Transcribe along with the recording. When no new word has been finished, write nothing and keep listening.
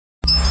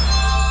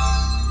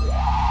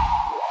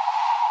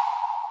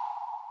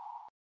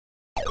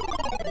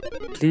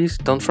Please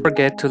don't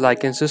forget to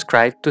like and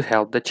subscribe to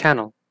help the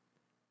channel.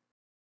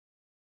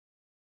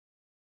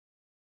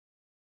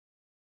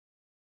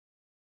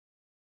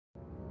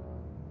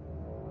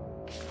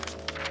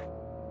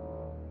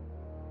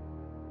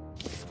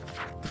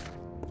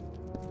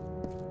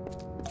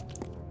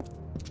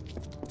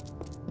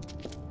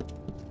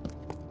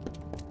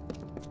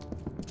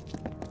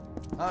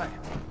 Hi.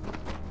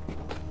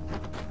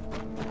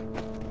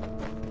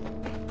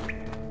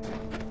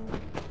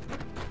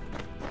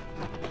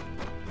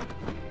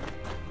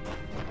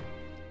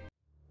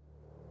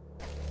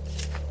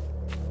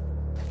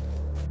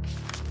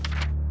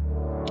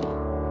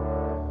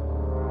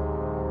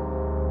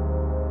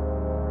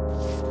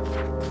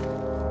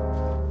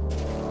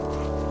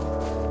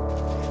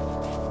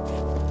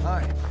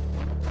 Hi.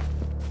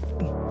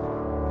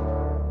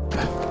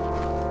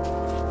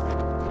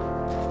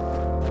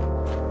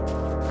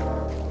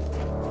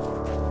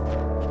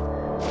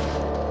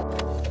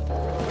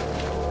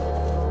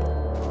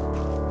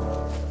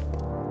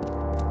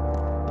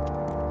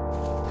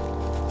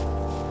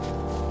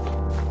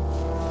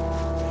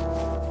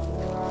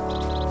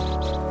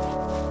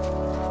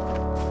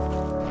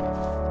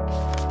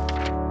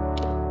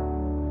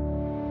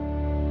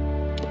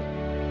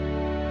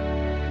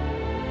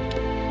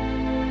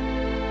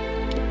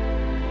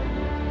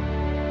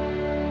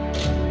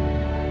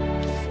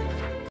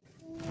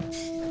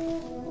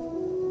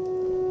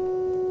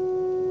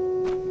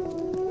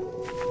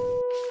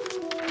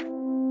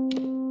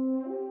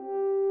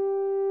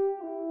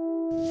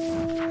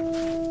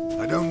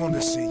 I don't want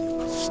to see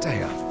you.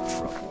 Stay out of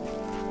trouble.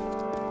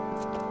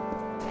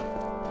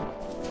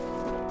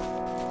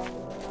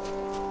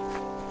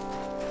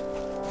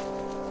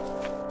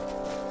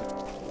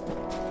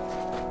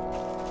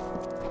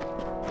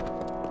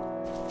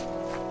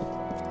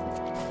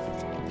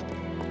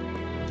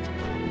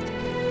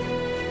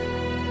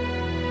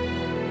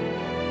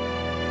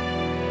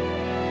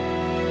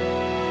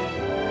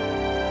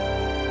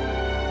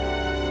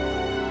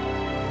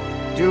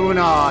 Do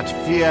not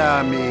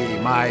fear me,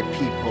 my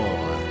people,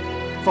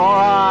 for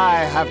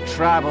I have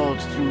traveled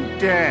through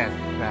death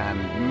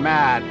and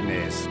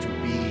madness to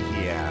be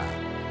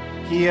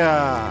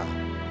here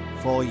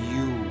for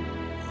you.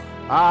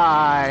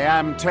 I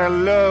am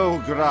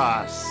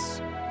Telogras,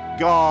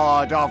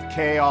 god of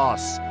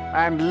chaos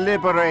and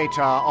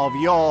liberator of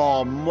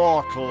your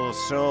mortal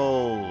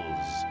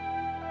souls.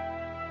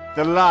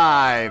 The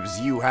lives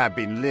you have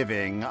been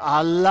living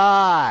are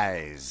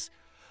lies.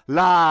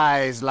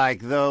 Lies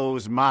like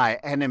those my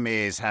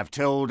enemies have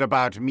told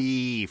about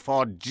me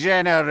for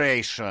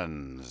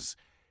generations.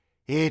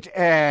 It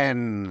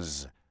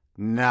ends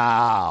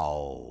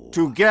now.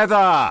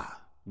 Together,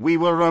 we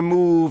will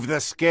remove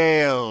the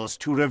scales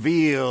to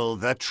reveal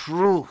the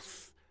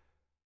truth.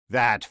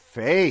 That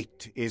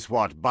fate is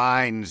what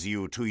binds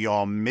you to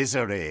your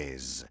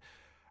miseries,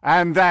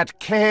 and that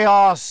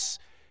chaos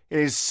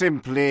is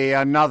simply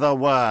another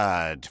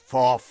word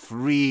for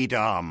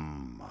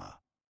freedom.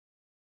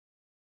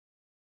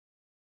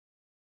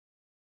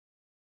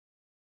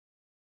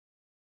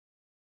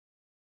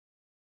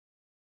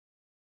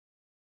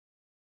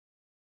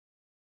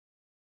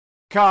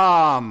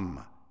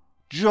 Come,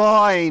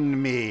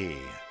 join me.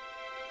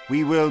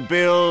 We will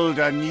build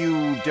a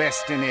new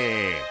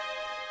destiny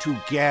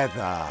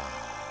together.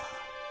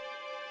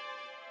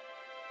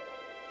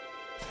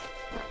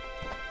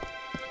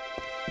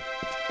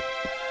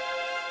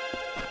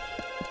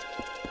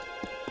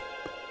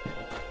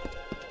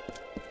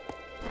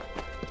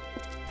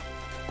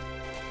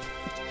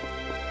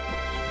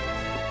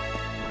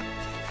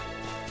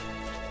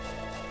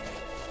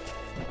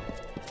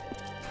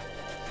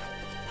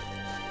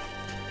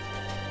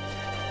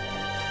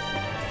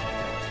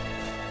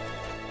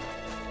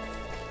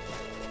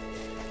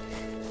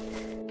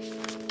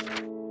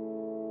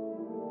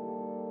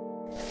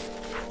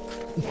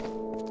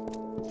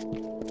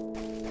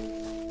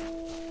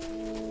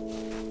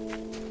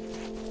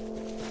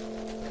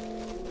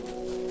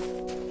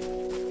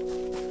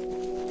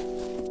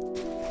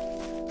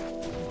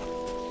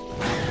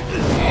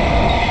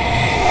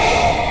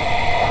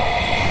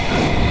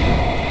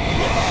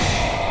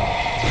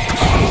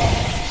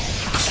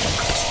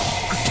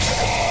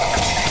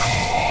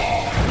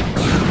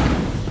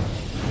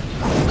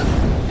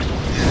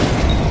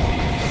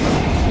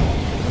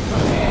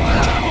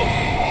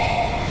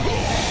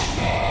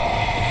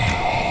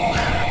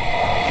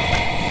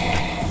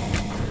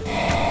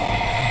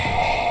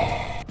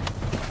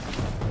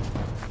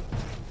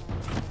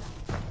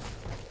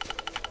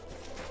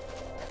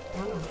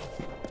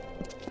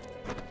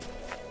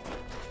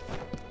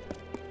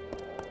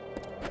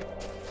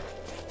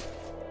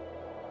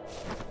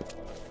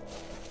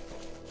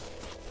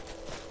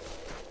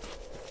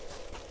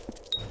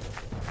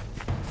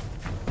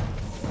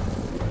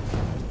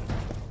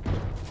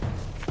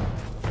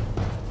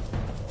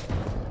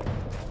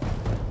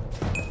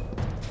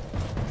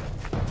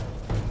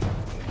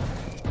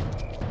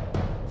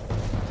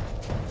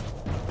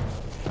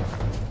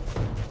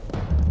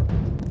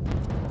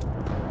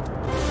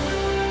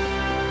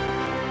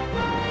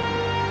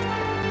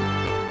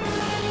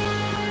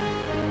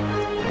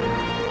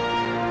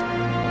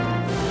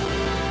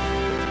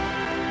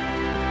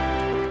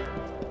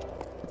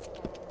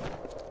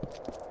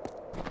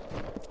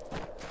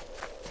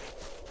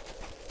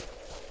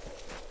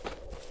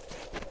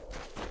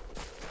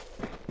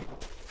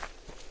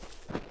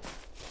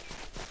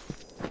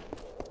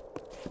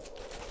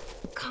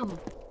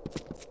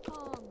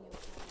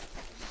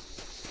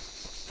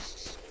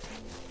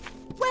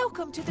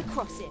 Welcome to the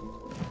crossing.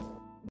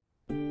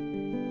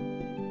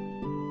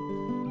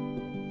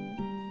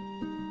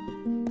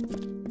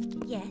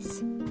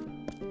 Yes?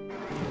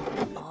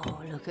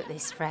 Oh, look at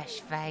this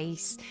fresh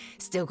face.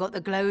 Still got the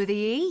glow of the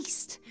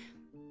East.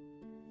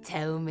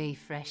 Tell me,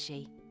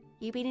 Freshie,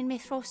 you been in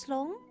Mithros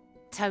long?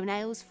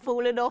 Toenails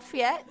fallen off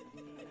yet?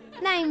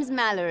 Name's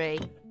Mallory.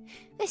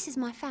 This is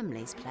my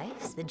family's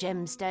place, the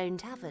Gemstone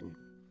Tavern.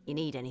 You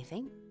need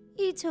anything,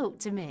 you talk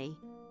to me.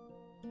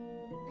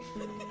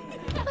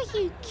 Are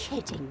you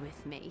kidding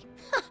with me?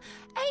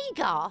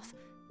 Agarth,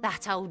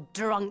 that old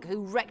drunk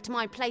who wrecked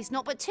my place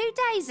not but 2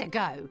 days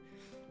ago.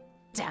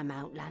 Damn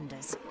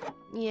Outlanders.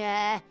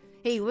 Yeah,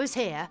 he was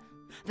here,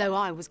 though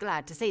I was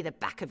glad to see the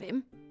back of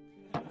him.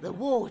 The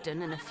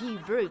warden and a few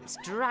brutes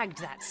dragged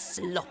that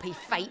sloppy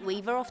fate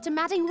weaver off to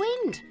Madding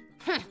Wind.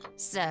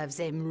 Serves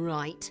him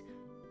right.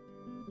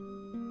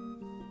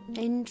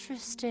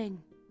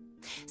 Interesting.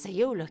 So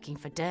you're looking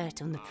for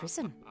dirt on the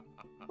prison.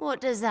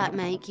 What does that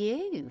make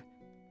you?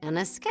 An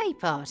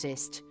escape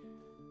artist?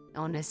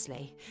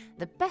 Honestly,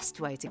 the best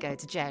way to go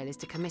to jail is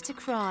to commit a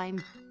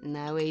crime.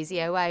 No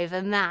easier way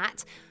than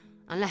that.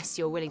 Unless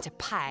you're willing to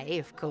pay,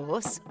 of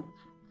course.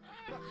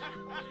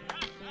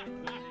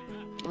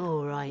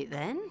 All right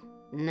then.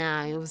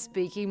 Now you're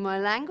speaking my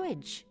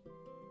language.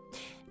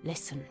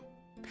 Listen,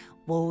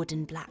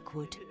 Warden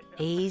Blackwood,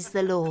 he's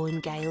the law in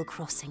Gale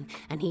Crossing,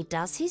 and he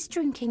does his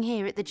drinking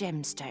here at the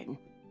Gemstone.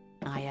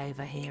 I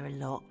overhear a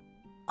lot.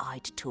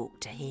 I'd talk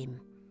to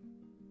him.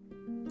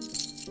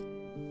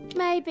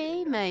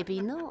 Maybe,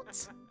 maybe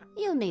not.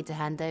 You'll need to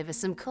hand over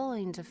some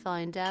coin to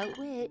find out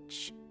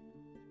which.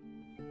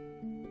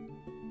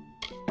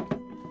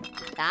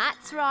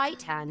 That's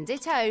right, hand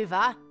it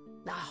over.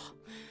 Oh,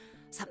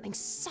 something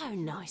so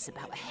nice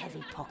about a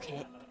heavy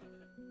pocket.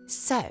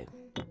 So,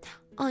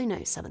 I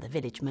know some of the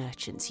village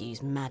merchants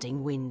use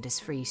Madding Wind as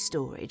free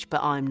storage,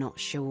 but I'm not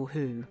sure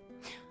who.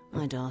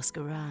 I'd ask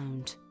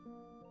around.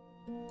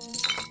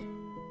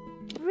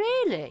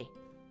 Really?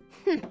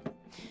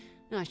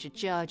 I should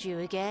charge you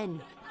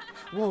again.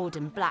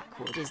 Warden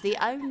Blackwood is the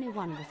only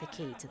one with a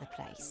key to the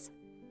place.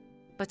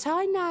 But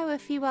I know a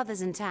few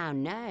others in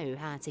town know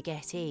how to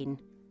get in.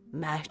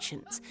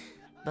 Merchants,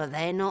 but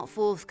they're not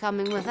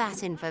forthcoming with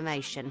that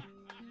information.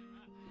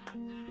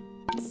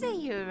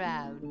 See you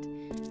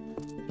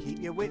around.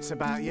 Keep your wits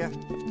about you.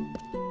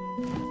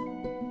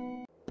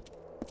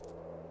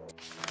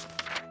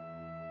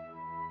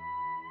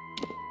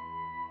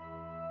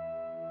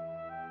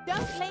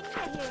 Don't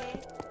linger here.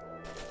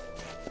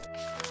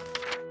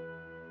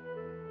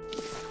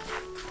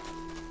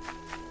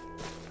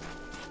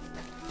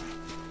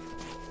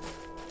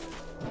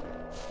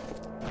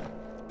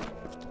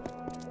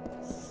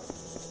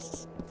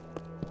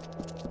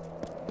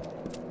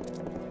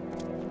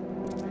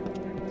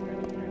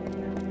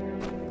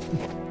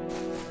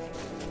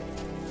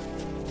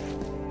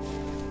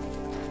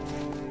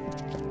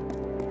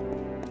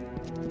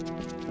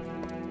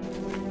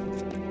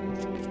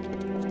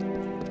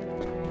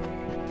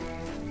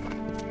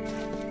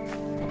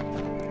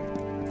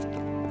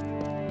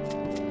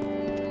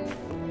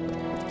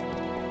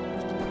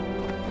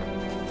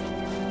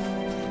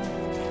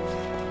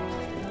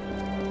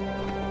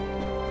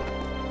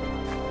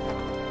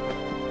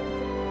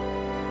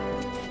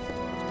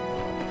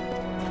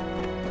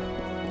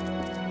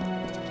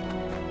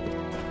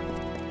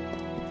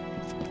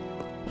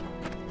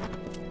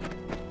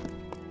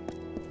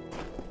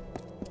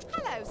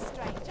 Hello,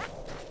 stranger.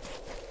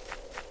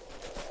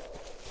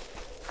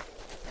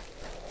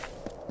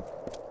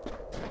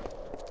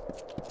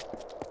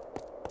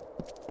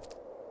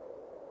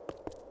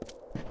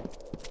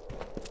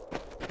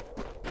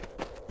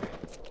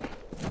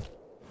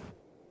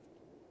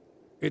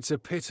 It's a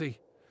pity.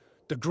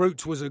 The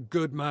Groot was a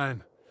good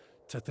man.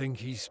 To think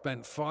he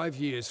spent 5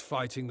 years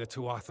fighting the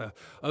Tuatha,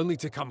 only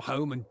to come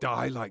home and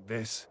die like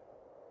this.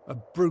 A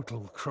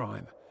brutal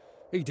crime.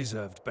 He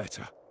deserved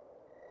better.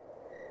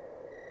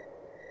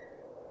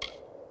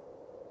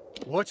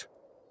 What?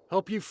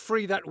 Help you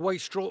free that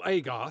wastrel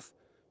Agarth?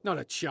 Not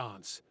a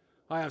chance.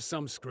 I have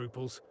some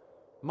scruples.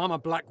 Mama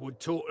Blackwood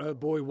taught her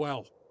boy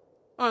well.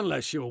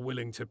 Unless you're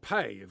willing to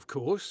pay, of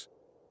course.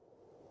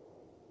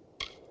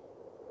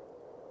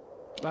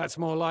 That's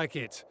more like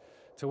it.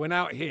 To win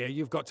out here,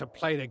 you've got to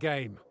play the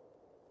game.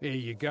 Here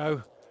you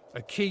go.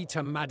 A key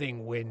to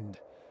Madding Wind.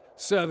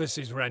 Service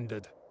is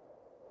rendered.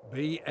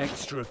 Be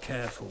extra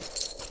careful.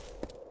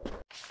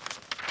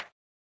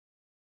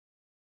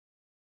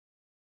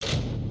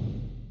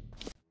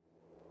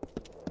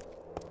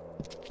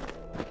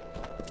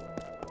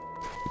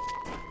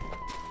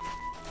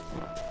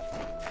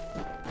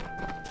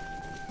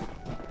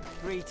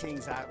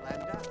 Greetings,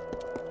 Outlander.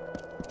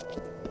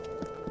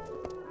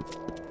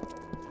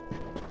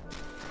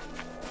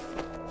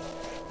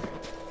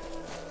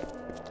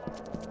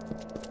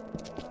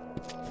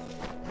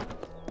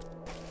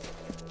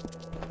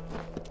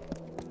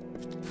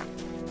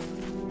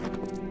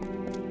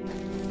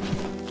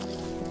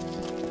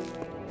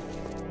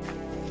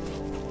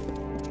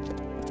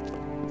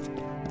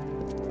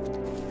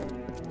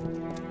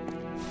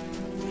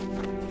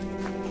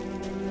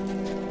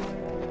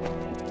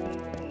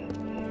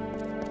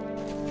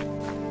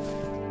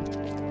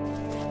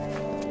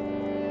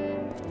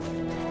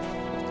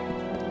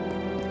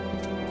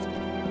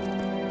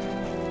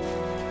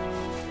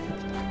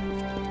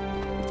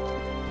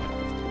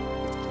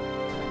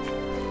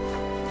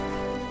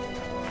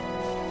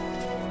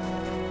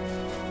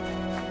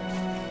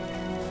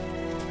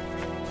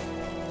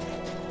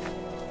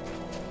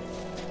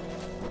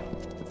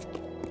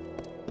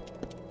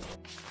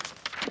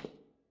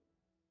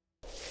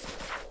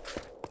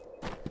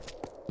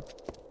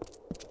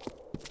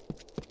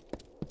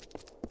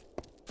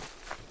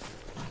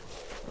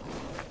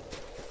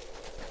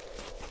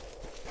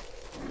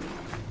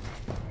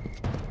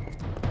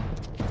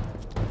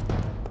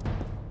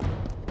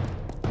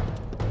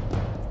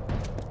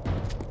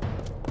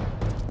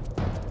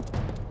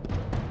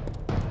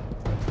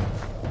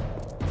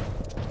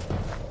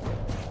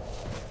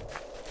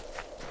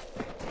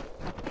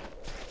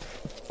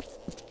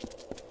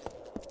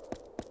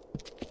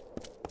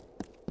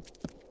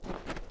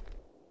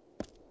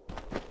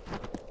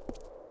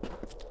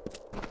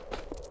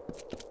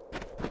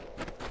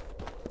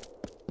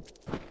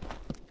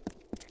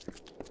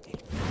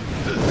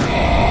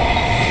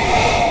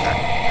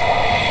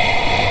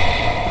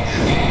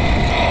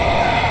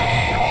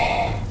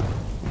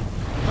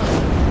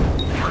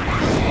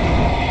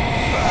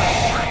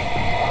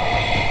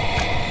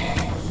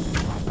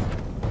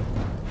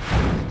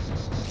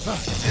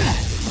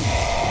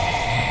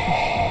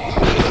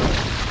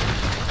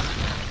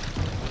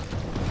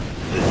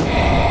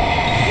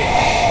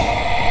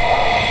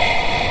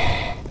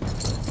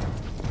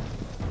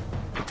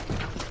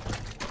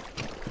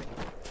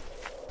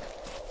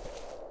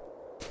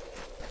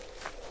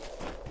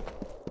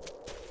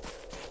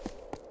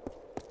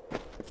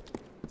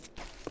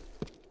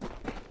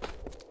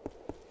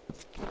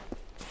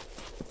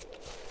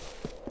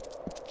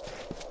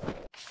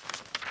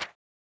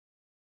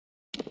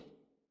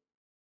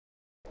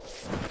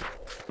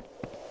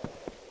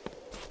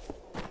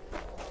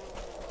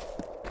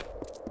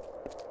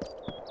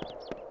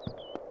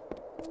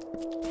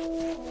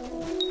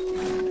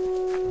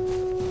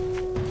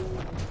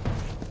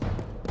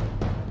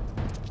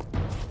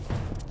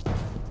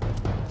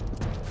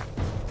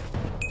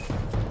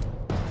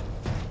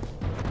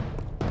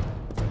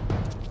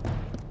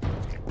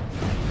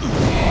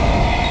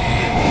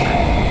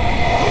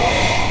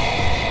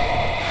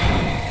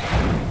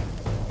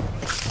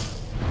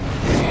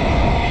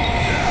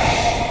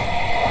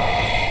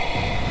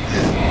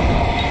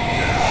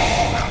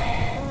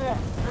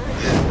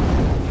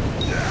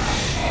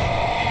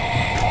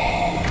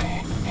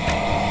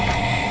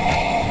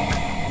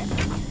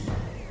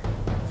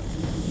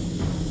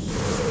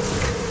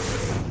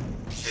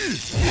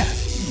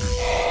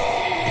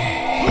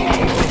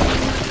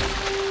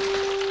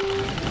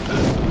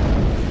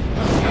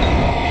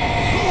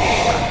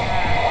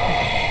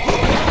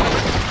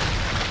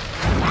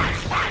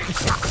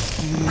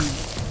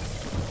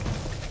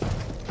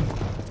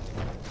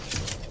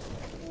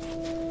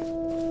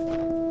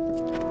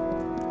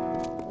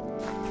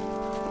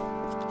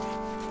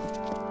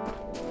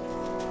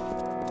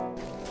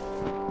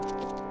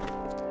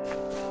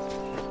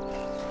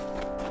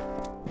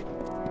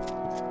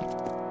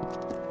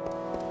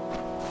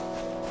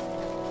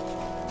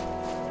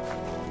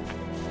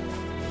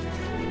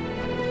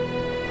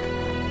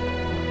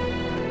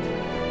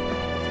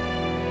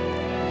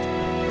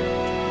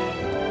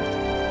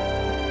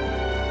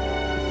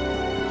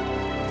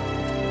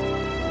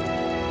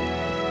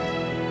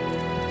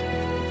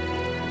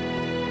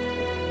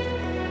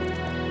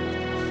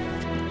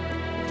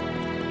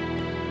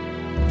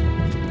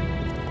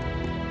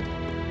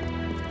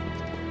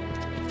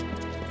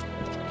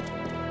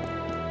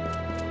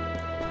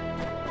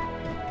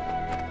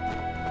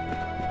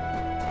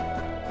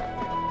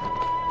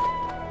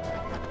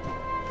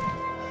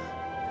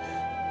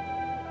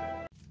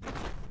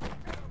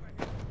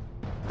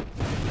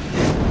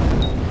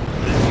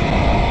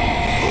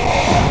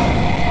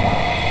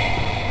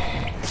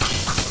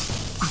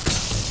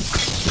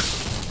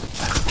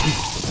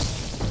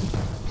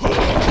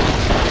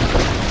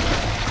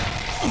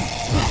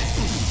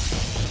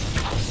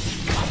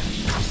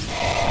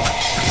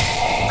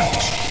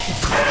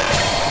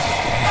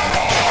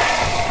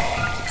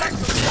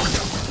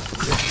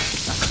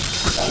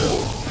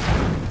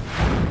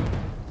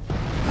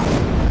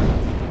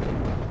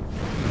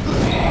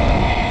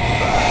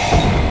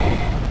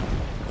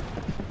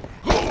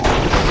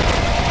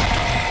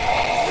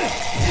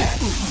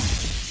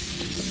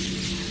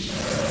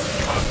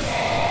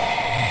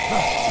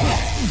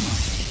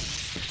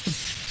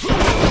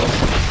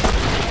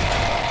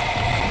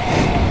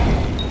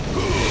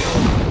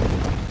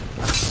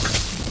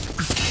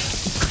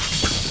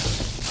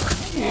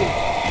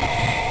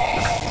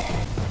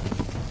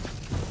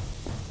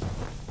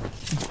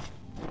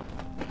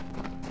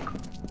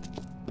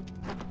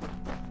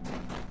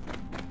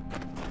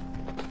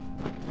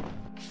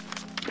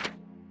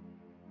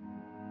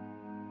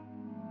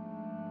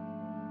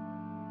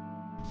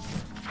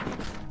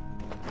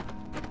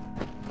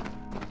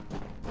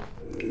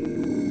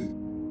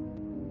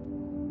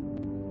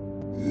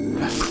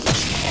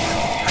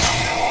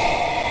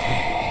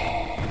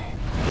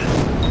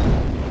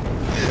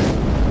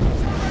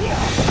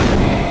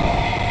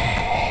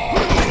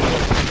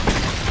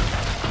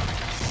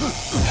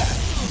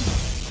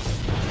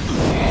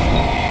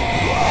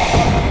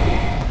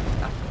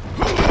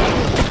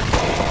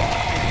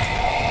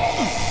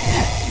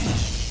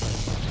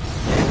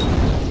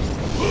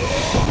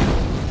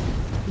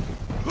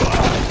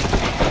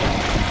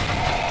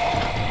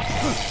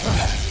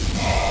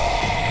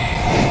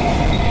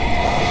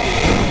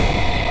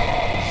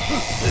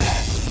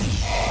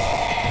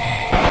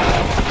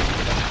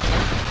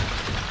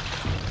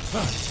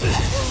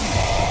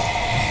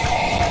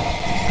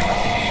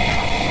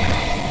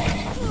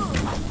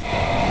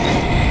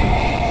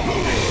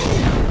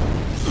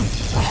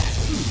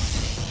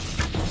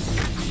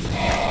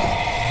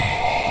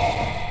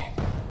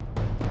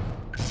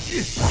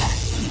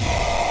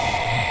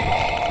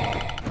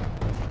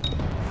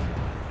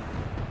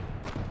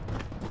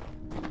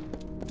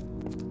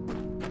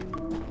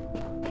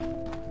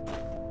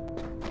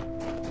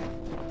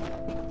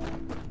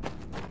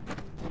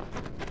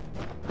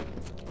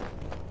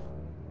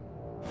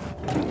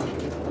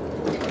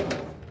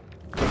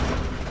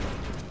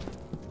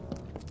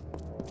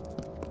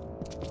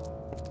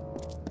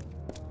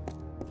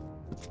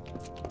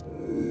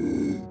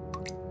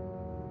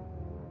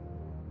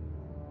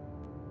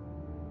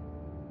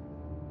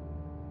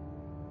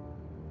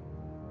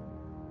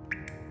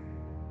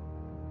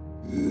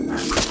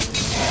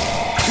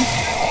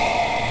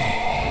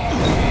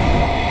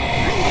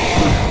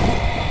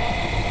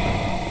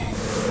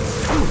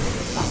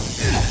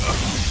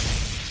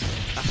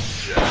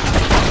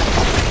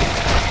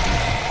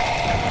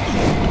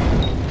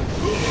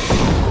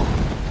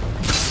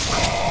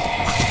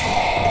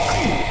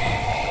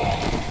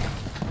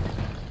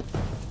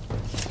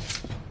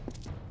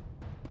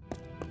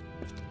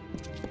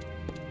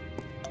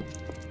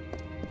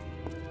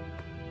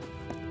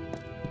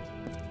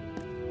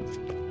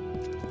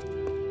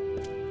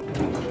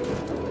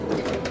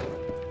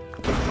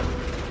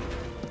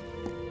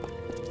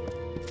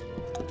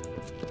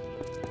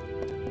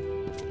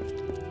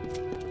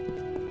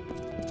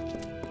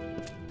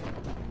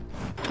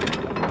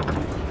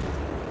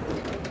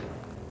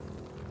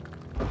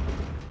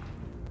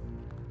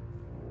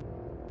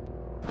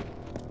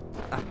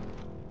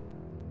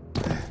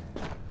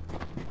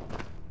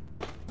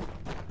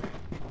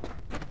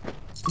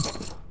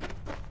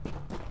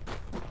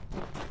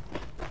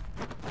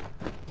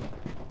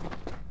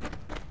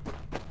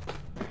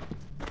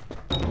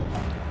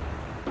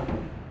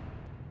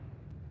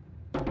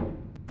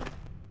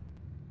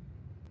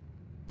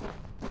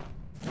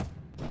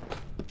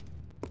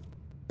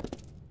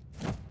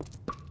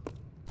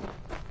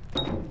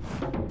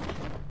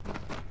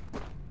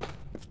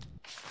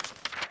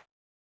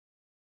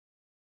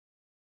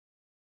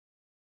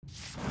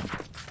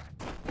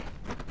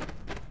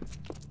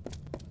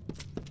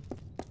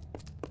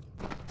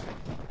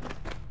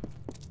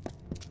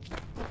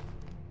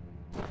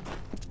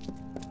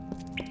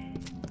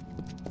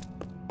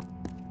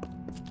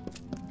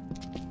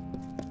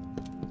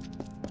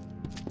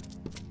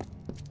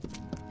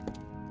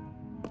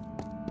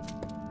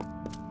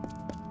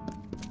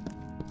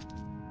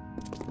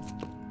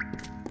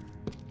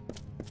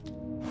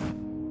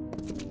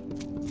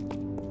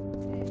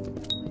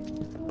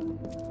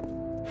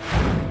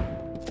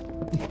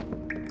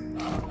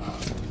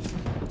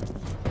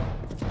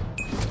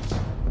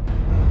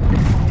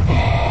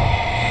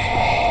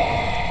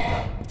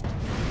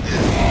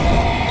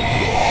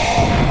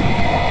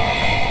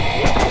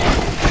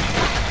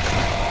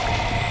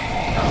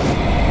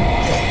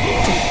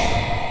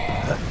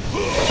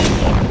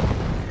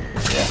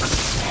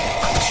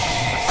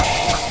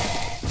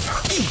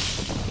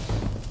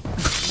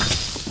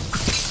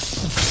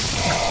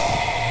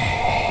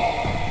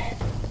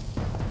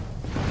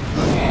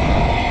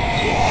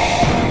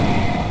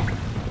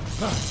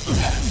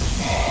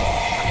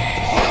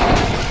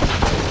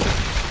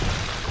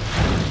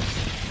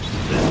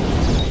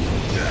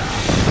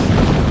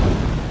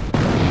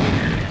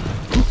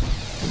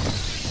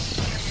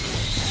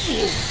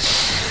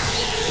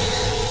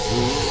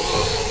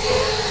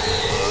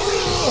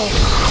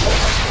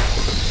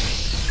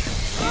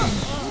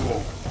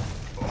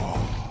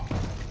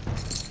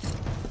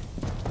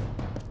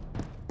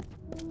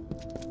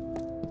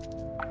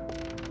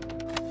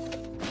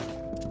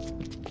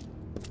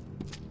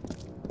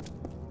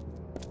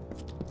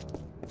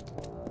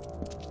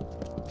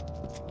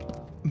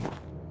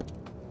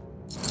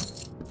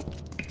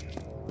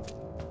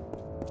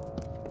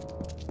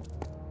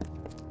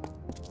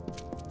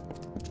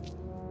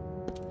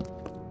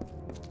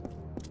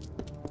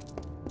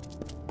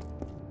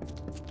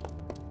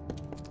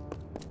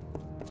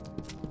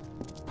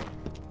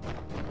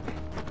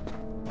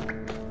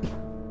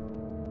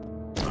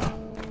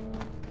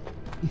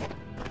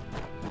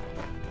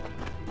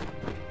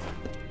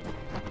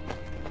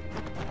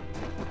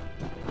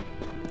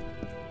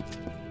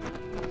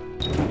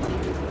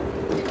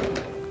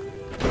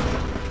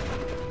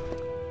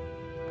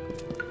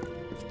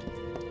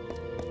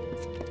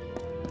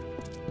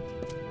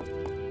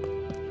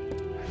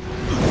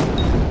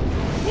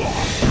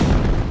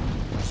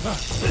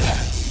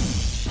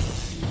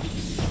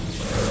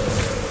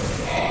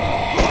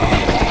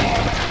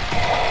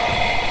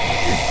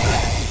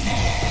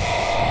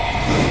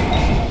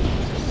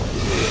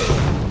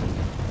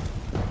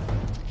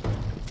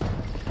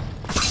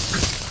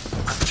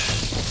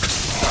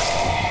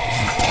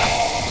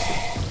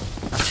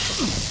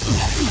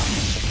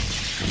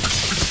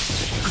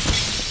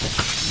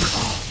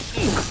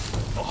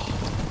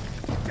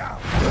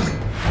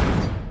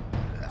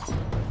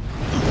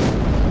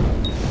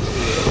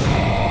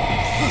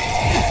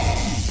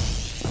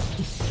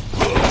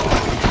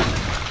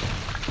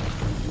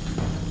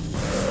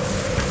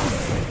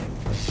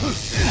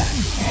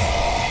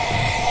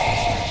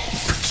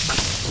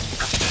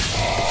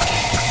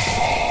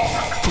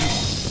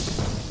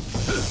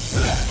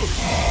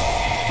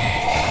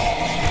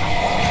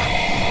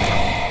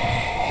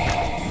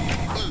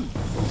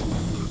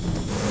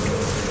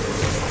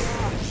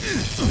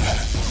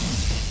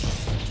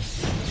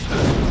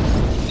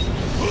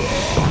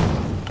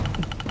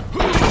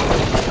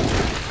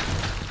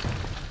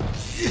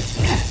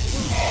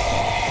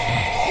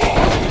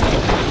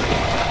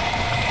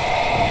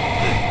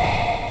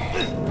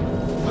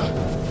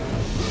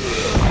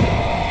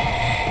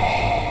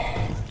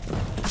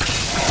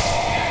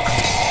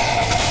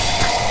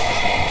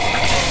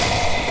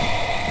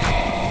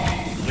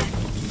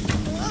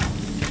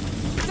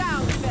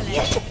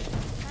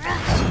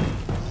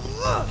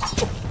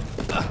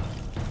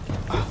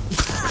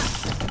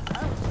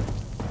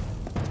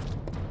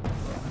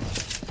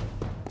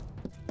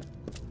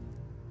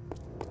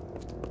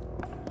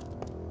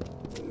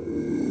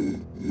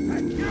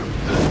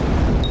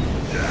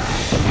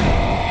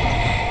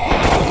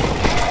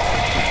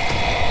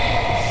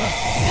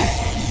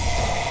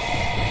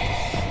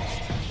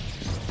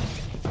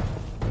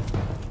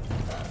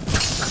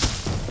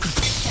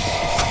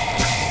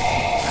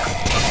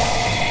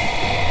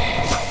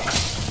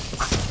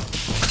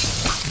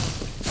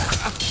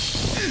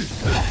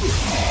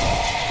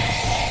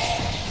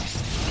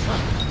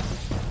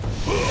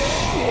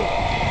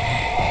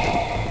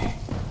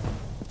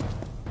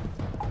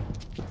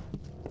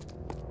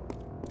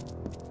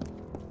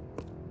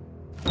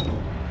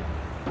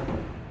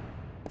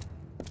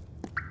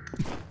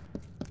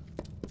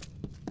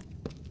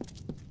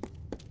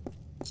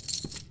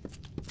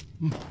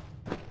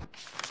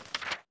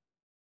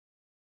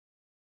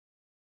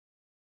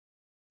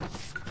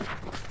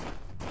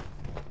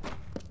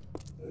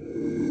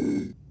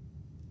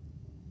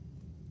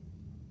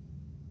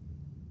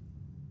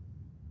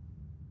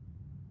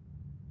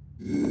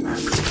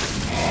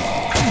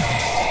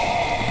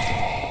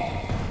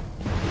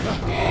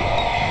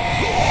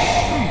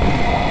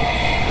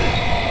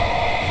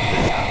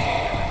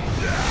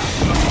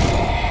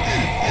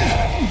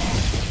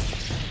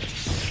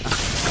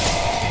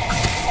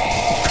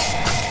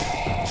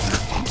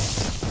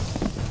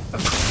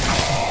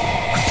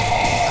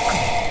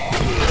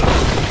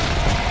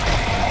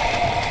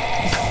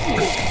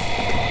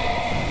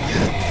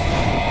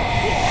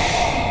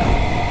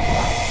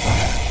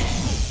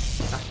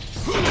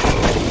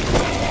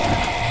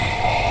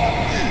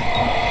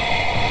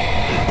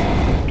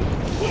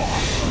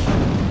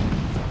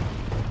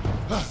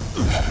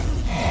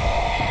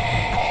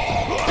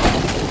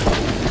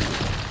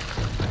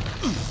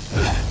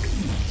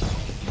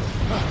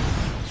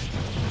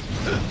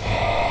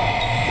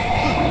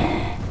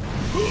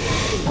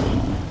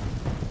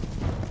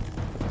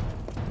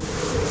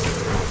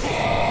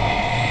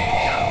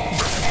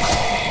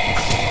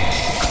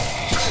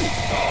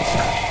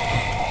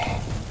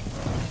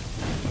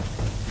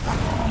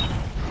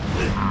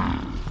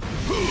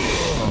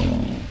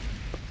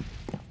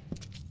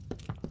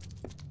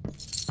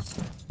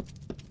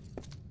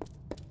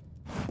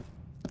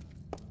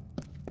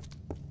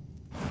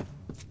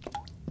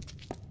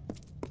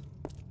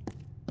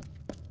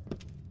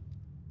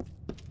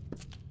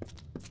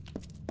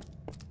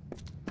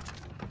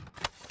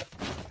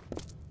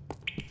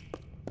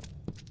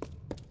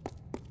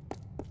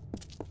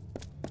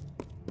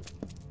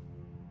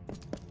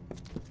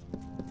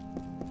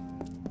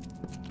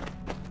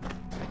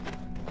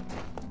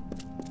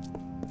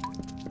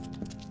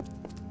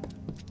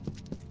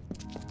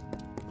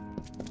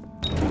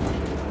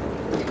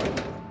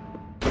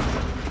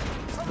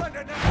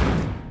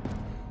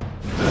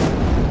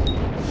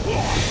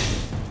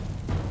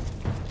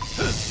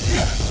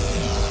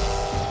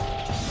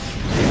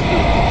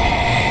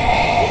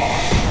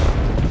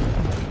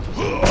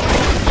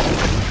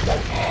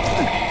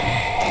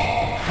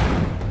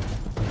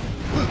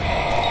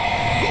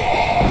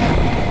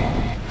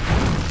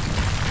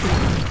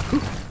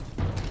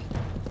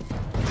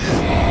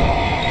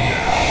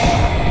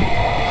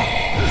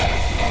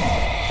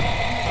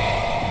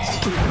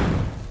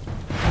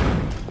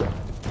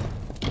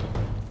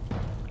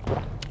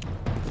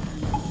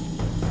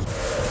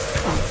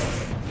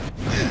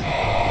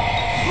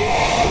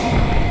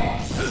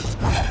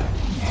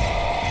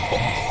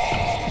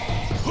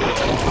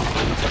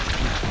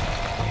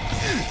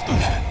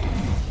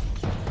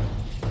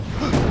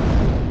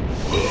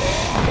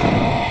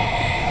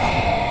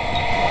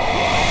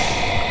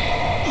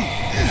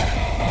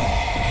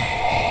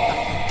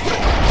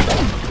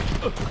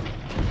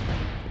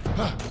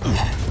 Come.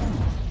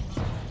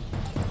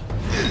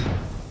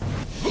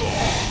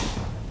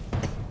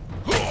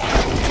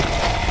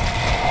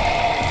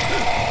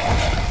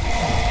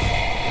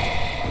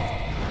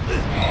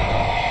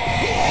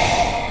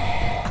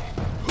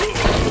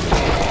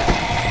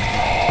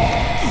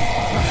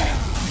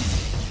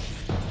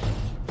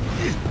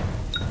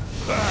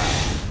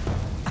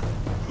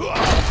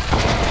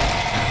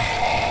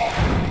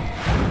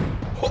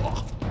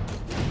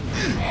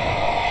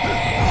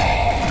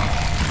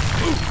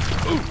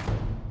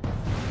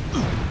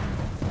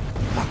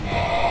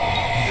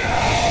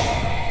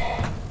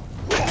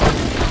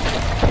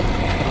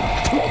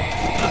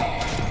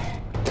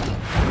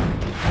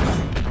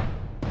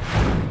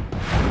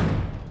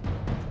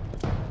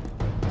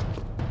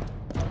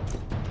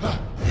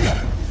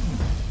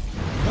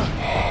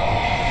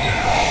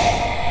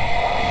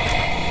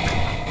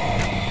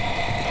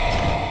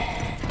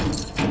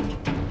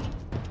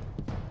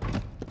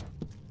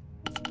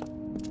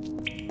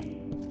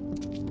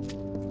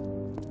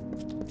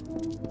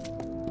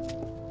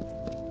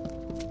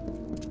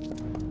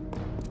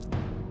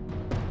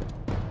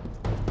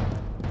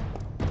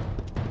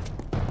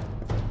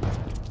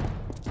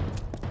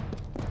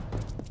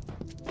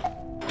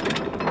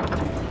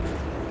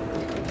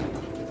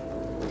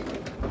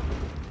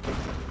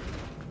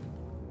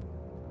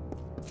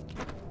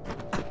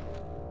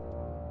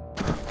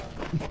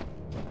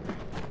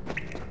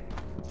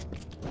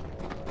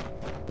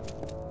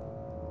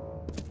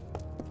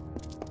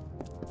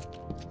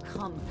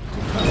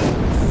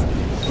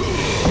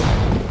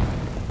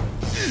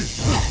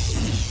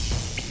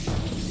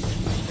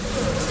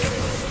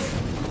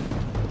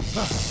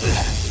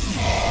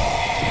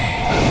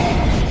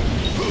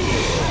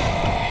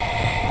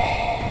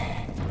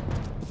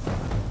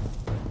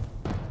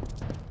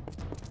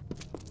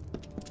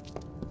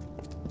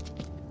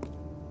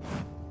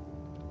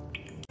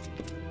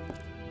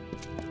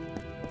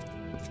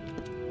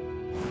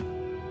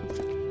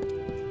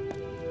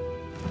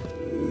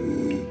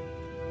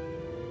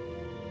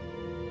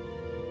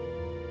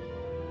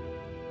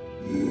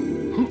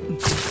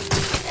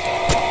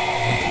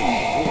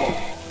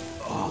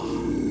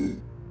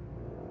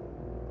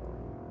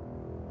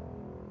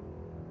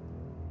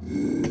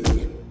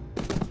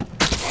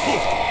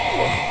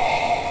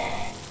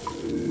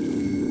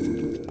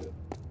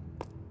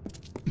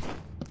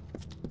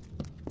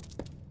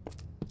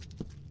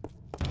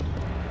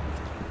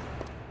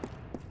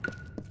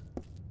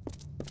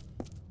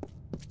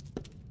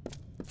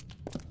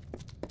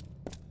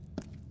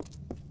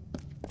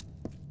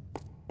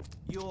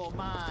 You're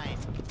mine.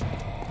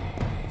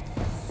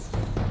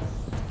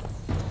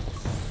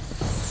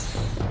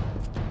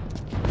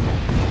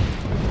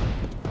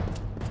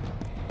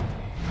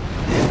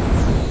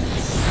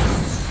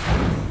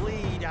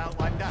 Bleed,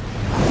 Outlander.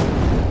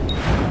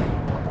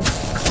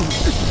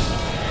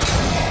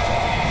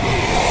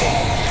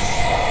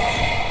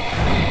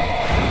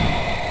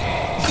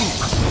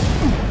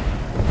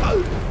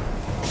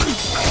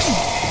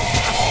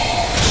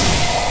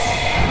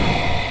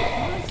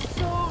 My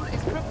soul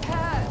is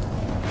prepared.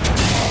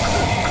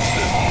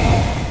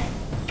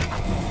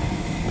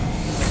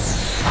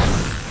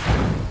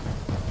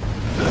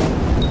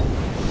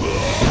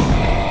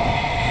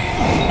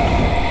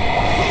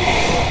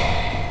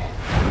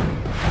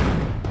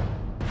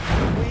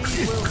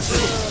 We will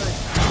burn.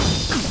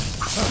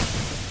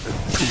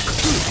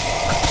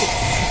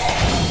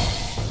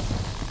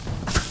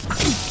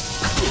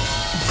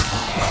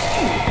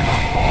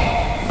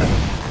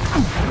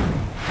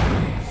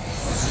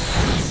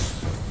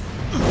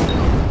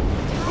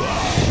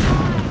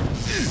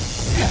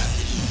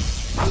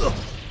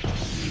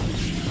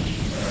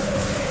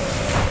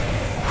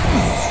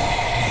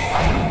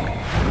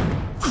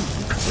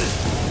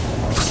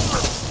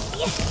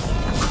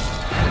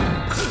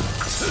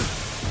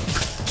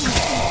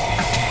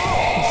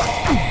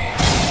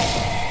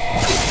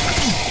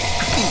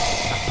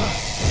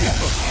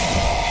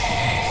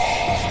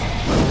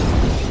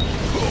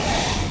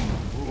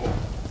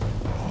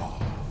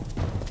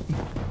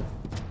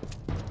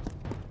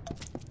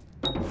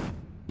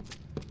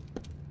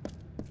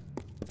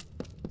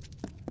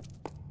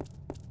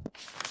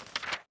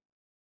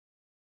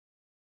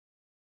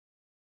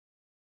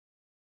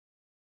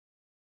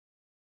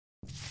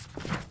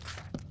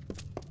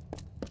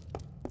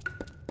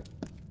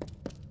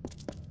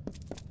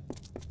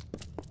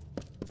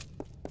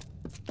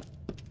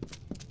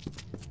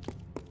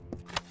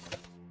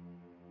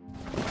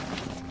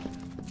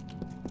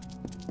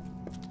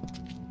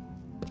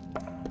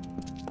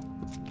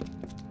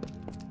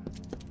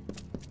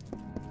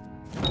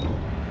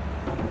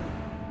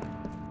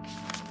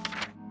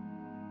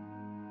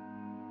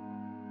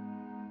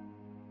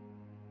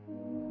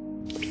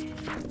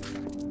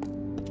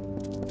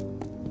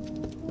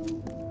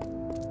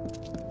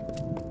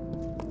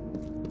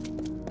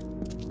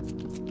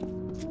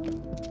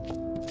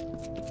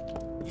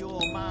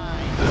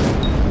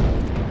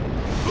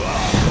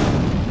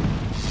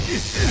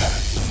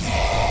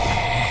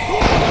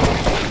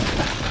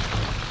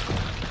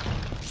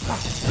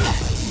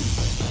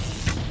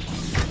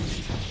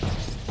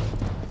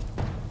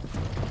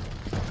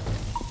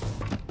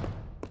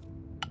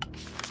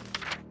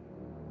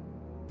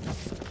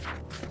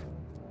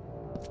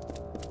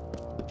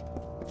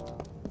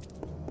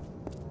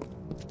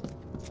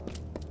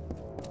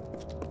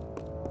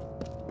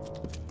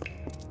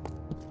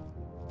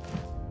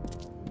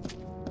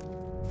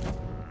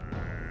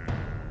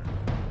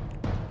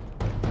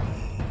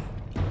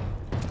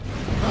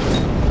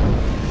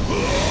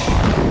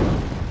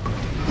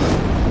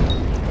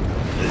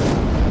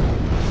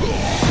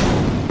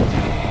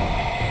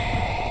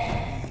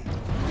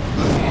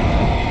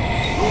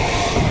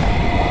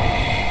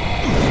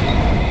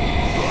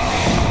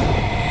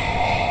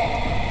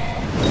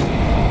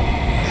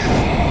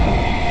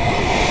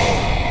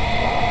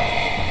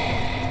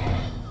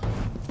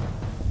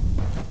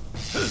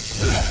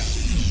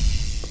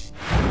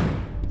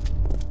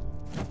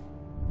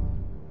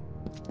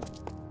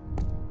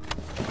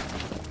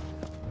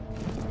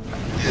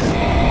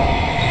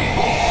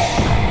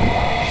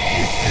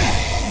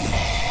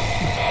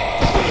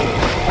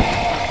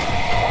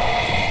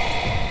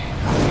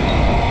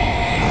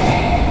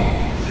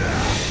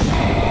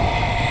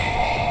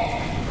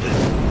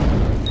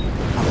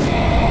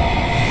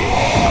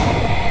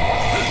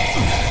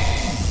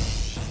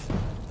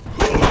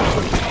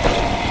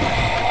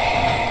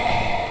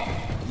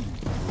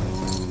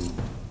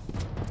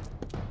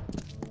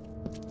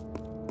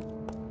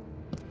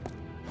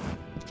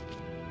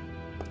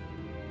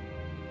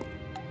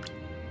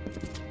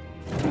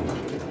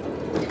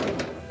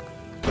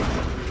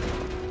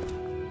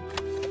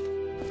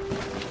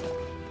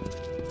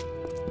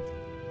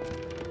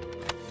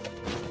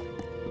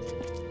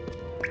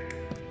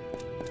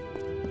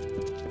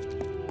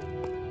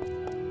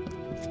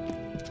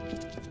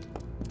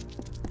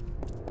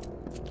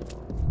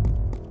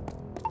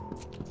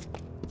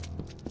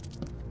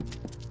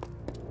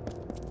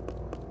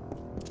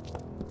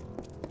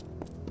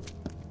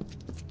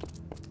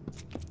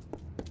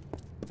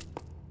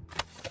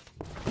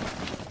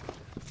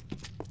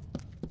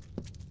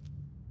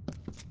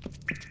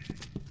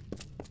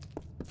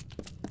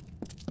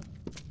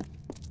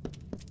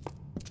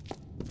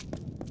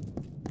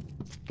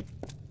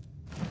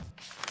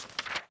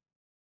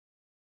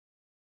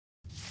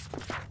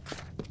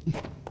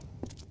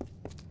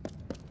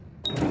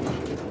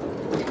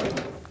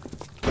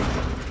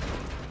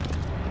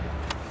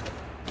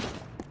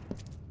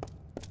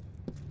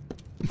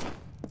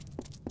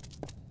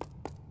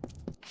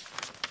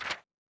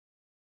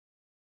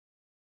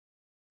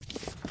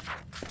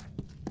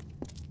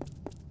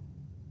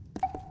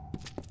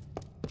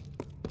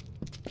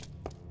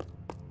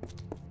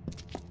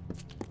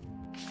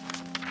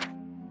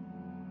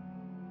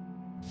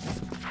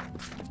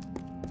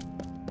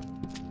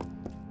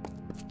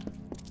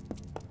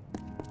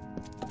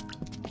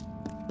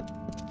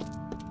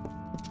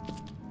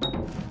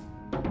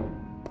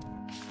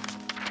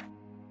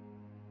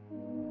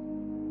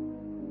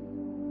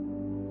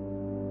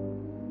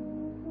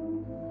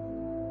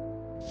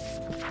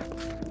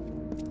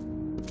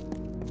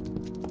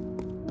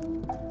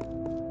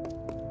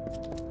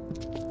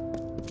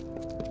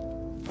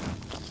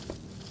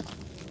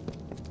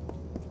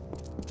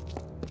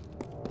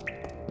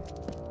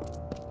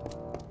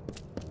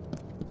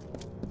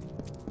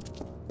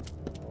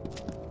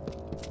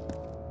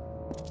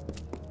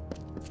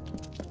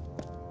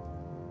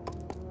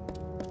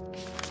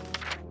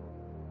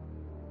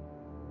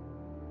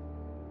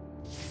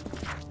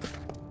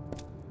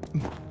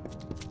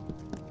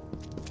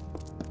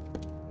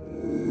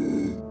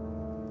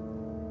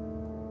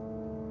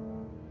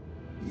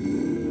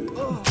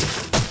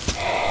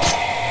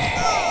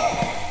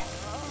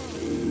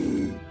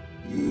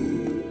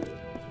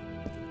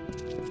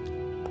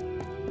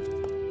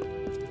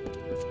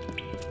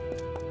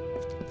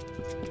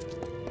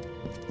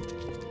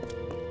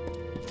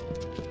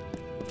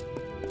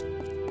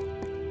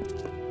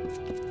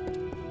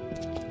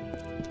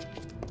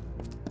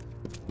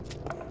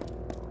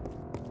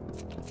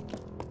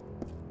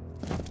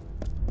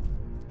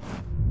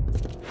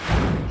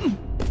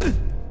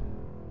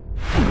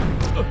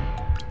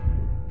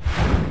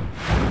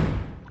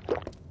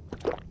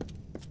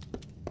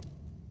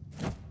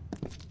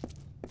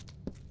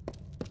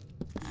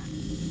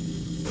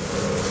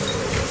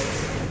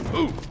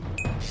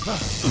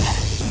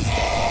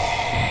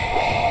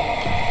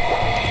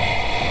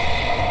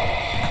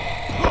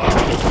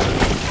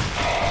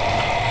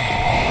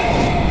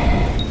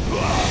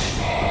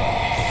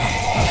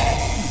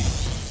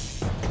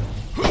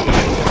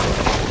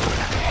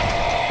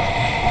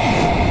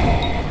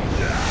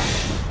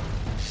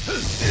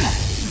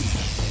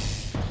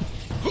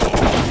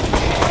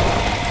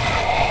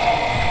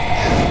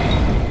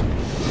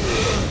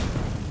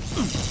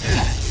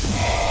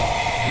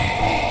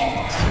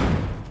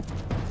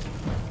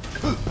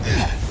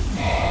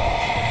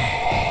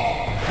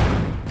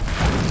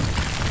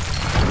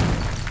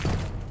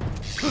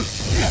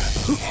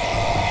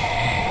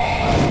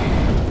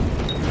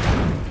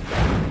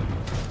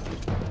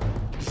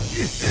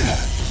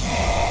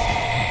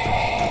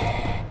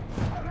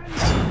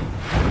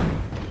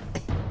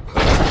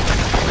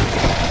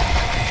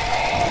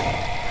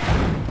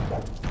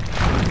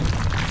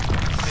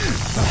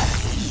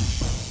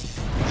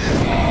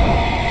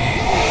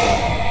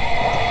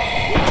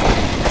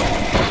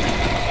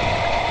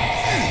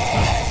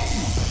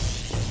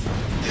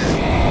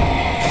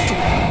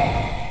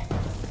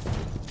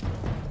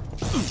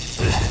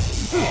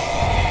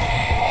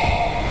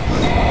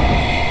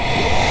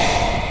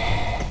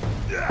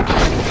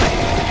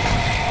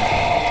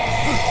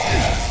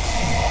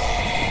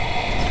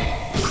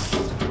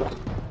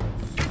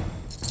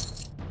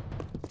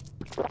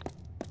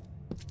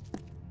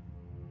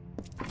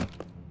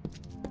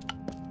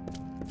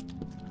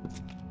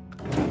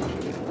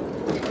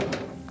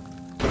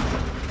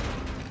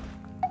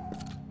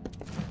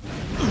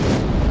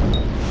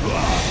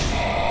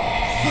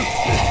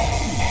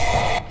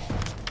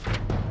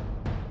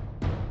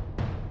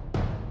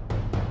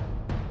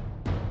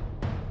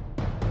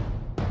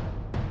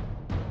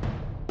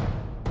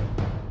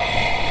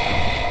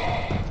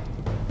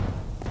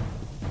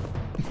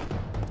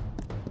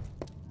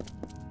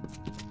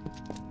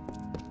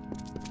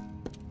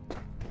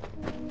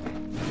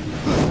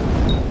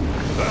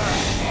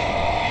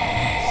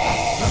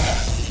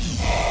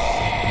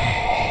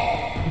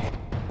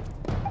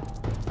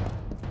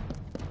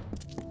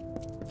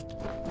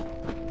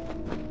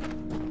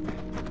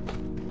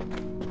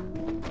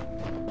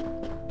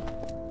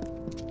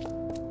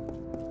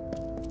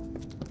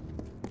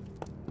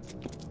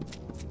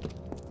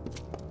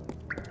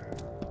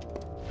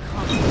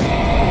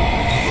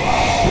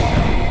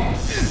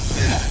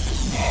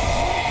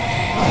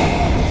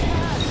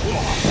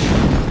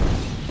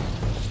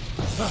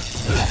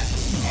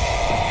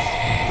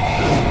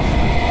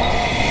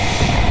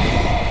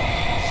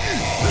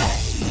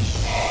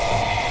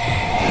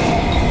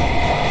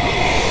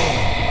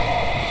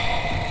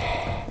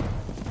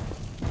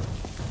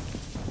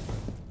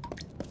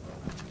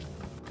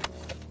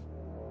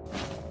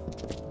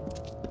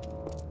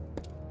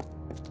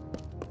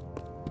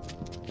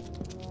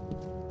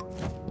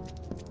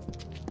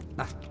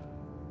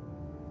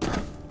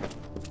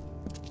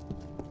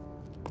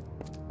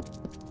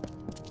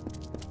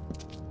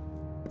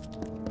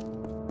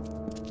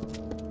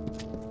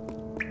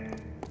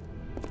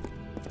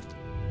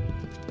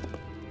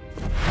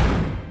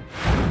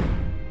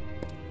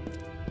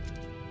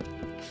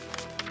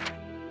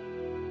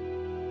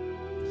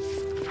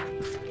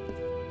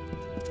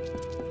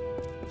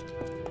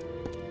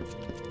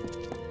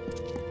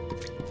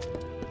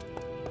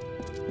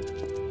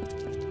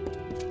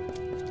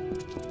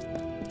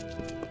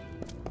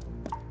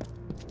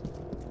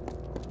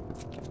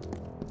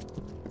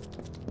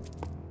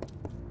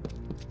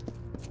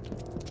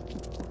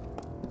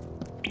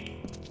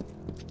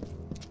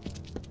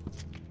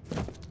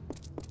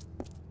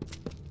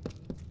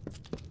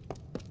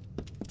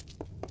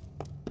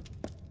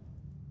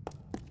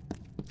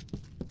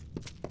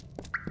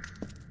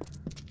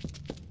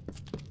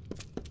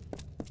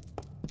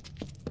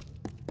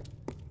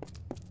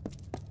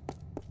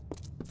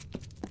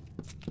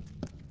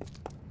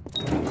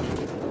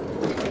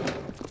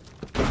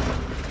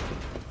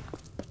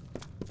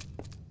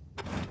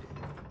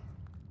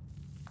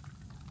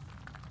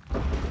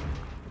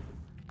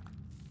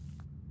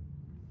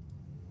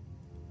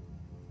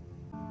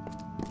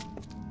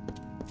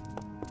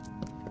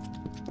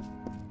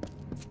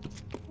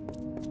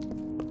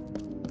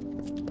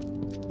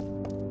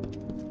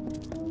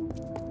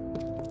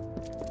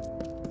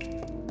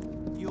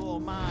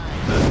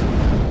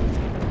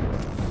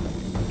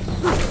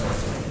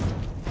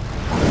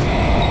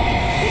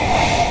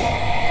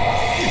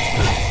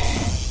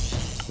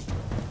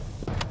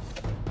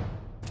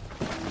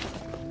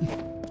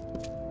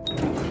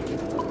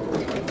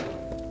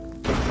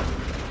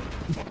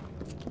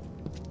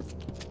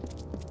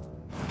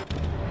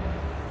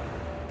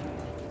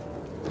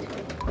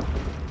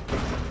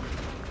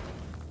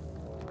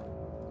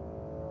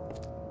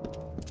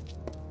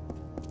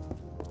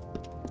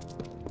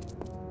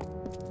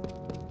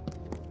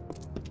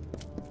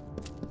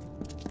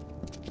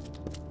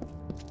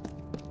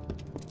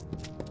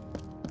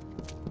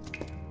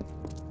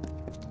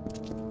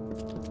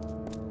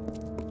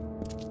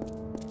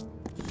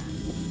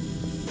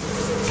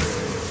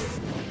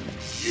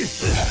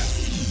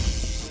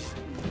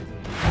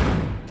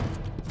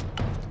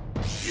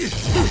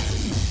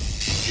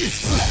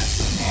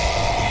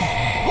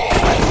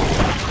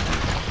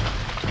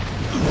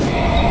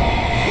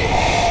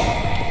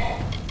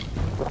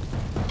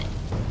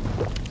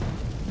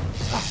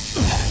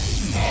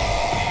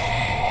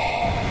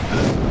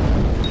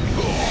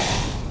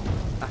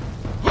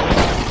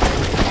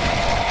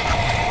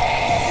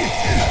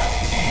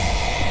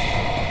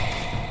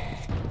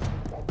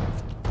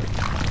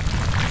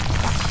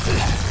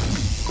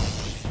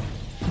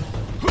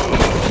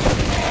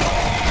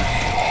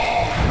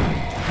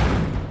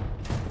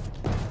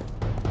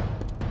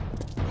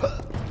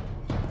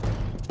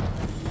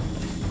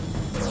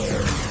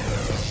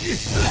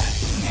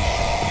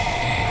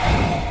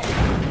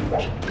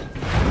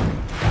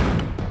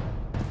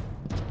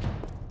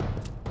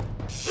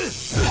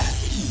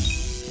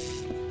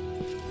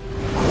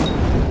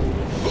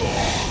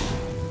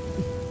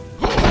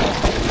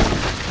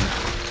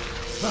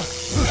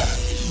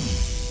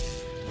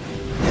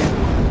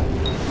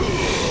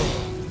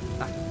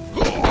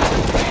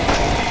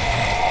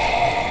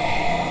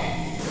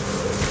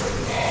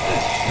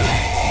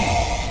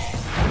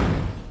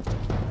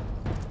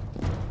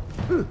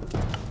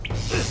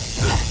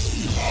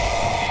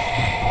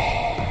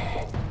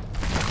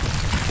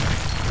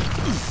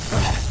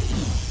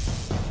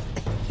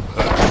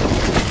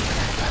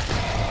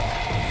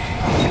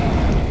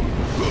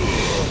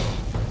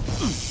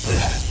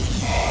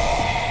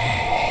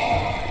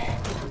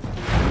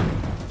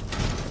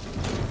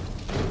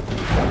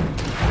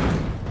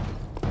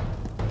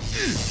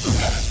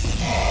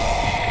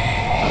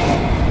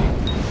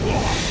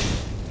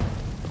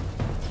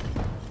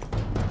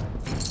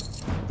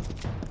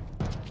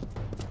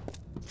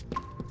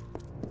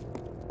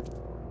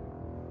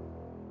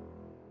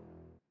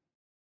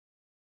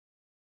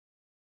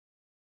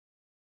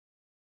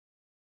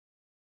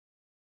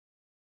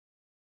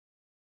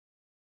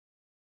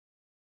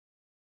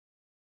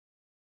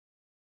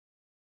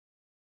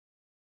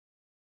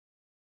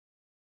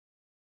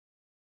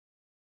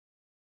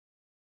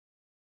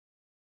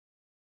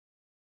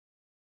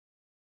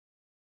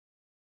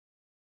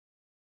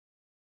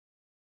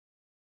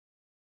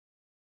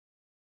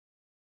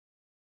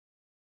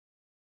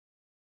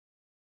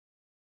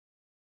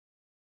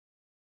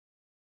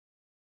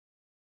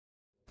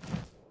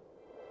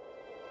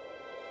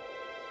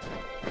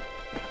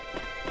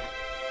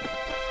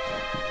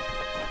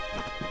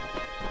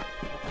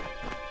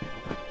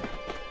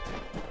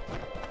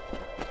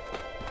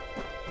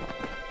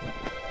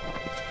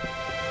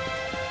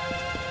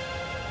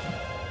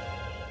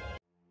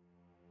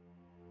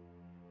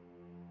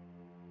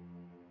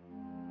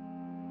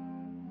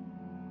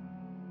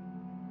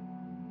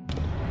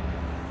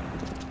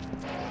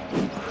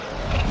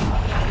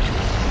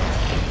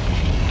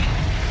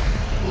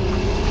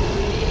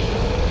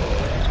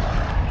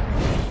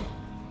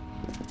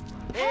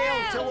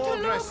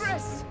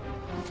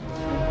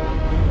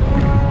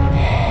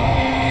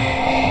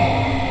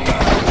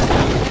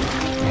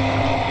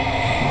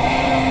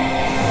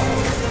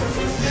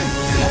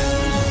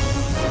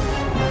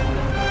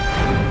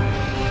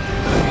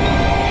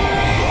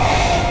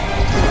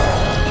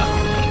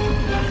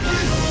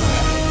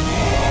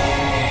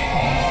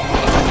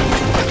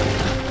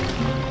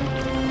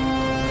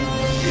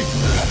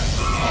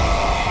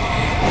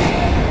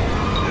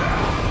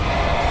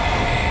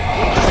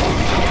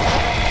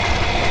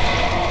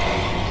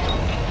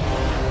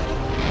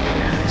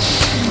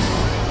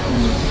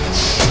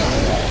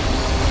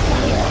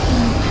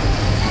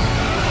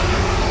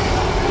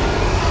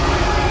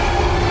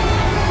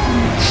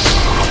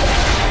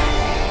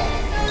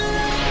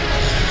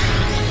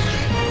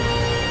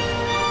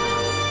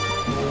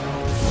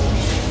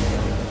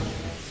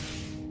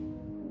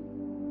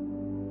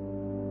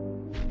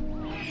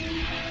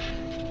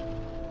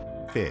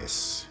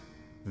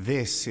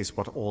 This is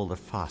what all the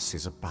fuss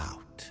is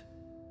about.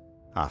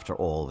 After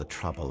all the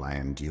trouble I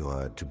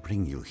endured to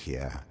bring you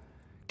here,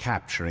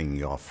 capturing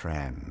your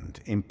friend,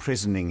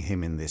 imprisoning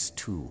him in this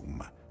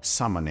tomb,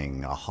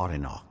 summoning a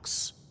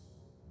Horinox,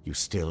 you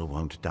still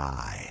won't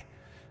die,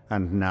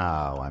 and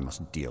now I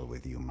must deal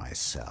with you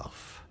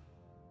myself.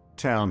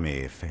 Tell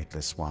me,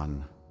 Fateless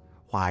One,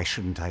 why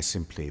shouldn't I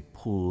simply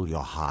pull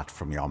your heart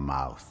from your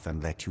mouth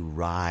and let you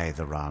writhe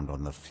around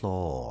on the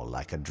floor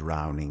like a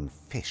drowning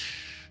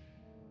fish?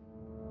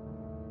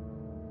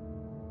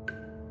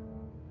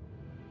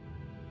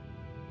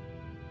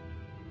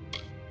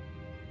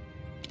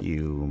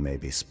 You may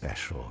be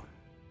special,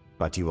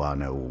 but you are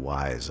no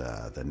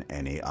wiser than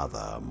any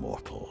other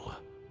mortal.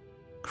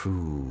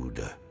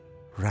 Crude,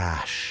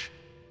 rash,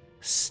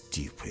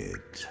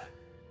 stupid.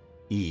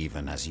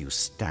 Even as you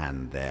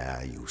stand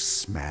there, you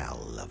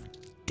smell of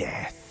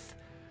death,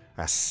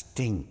 a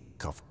stink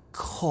of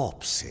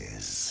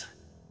corpses.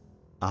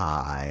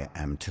 I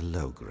am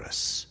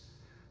Telogris.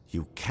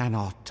 You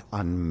cannot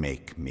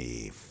unmake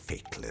me,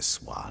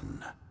 Fateless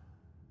One.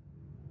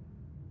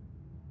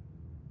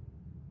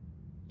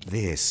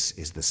 This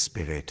is the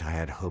spirit I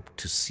had hoped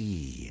to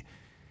see.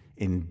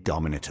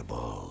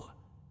 Indomitable,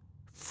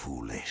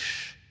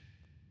 foolish.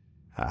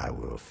 I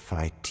will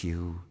fight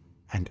you,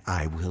 and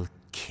I will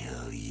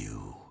kill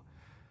you.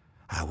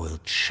 I will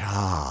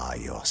char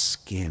your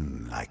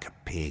skin like a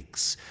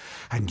pig's,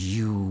 and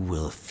you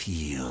will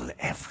feel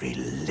every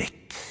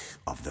lick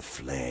of the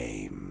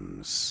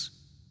flames.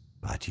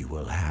 But you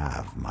will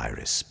have my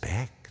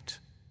respect.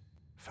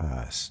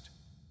 First,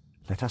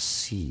 let us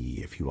see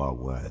if you are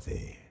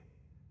worthy.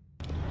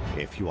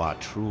 If you are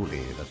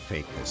truly the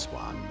Fateless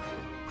One,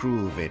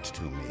 prove it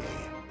to me.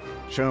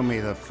 Show me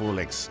the full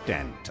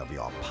extent of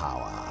your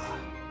power.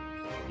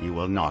 You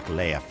will not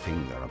lay a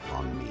finger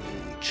upon me,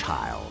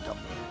 child of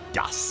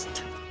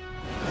dust.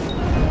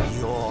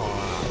 You're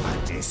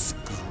a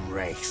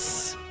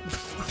disgrace.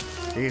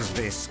 Is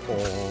this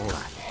all?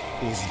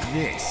 Is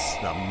this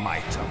the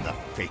might of the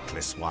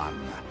Fateless One?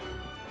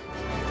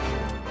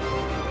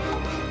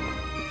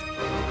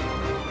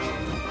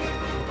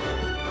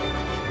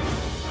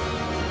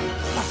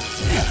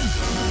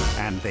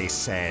 And they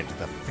said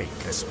the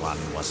Fateless One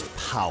was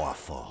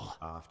powerful.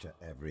 After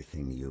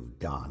everything you've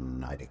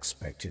done, I'd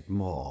expected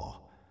more.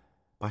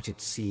 But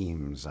it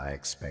seems I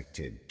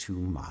expected too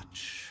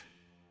much.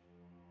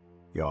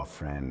 Your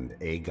friend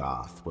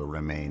Agarth will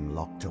remain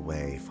locked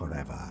away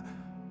forever,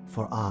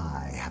 for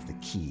I have the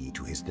key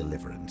to his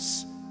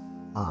deliverance.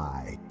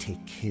 I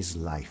take his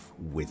life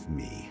with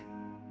me.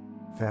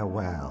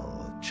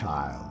 Farewell,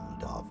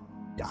 child of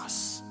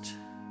dust.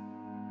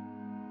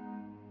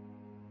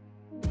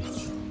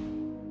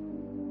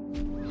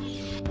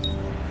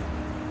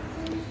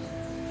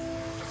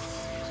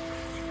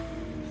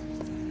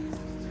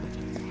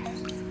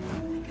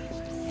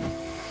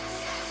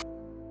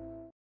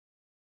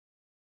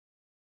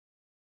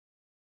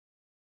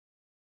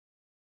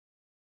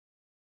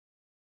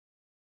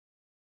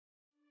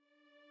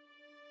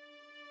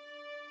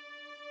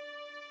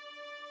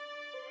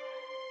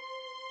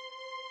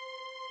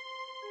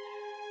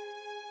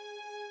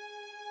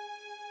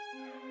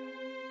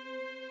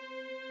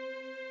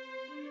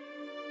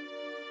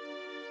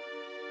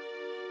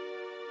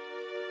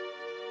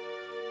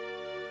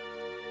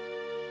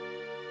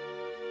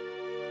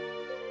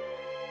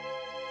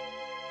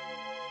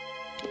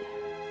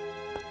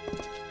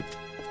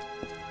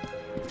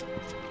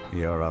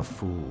 You're a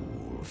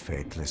fool,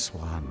 Fateless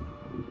One.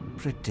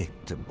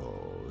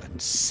 Predictable and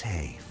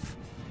safe.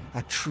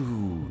 A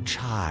true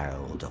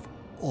child of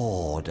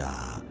order.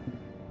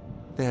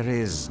 There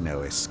is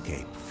no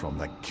escape from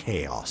the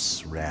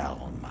Chaos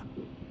Realm.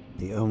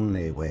 The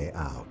only way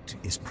out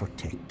is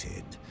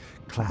protected,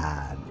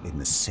 clad in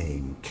the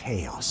same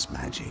chaos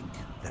magic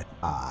that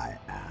I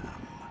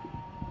am.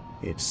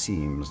 It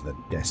seems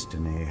that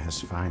destiny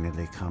has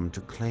finally come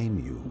to claim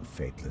you,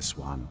 Fateless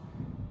One.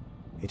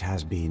 It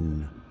has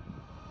been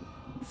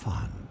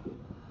fun.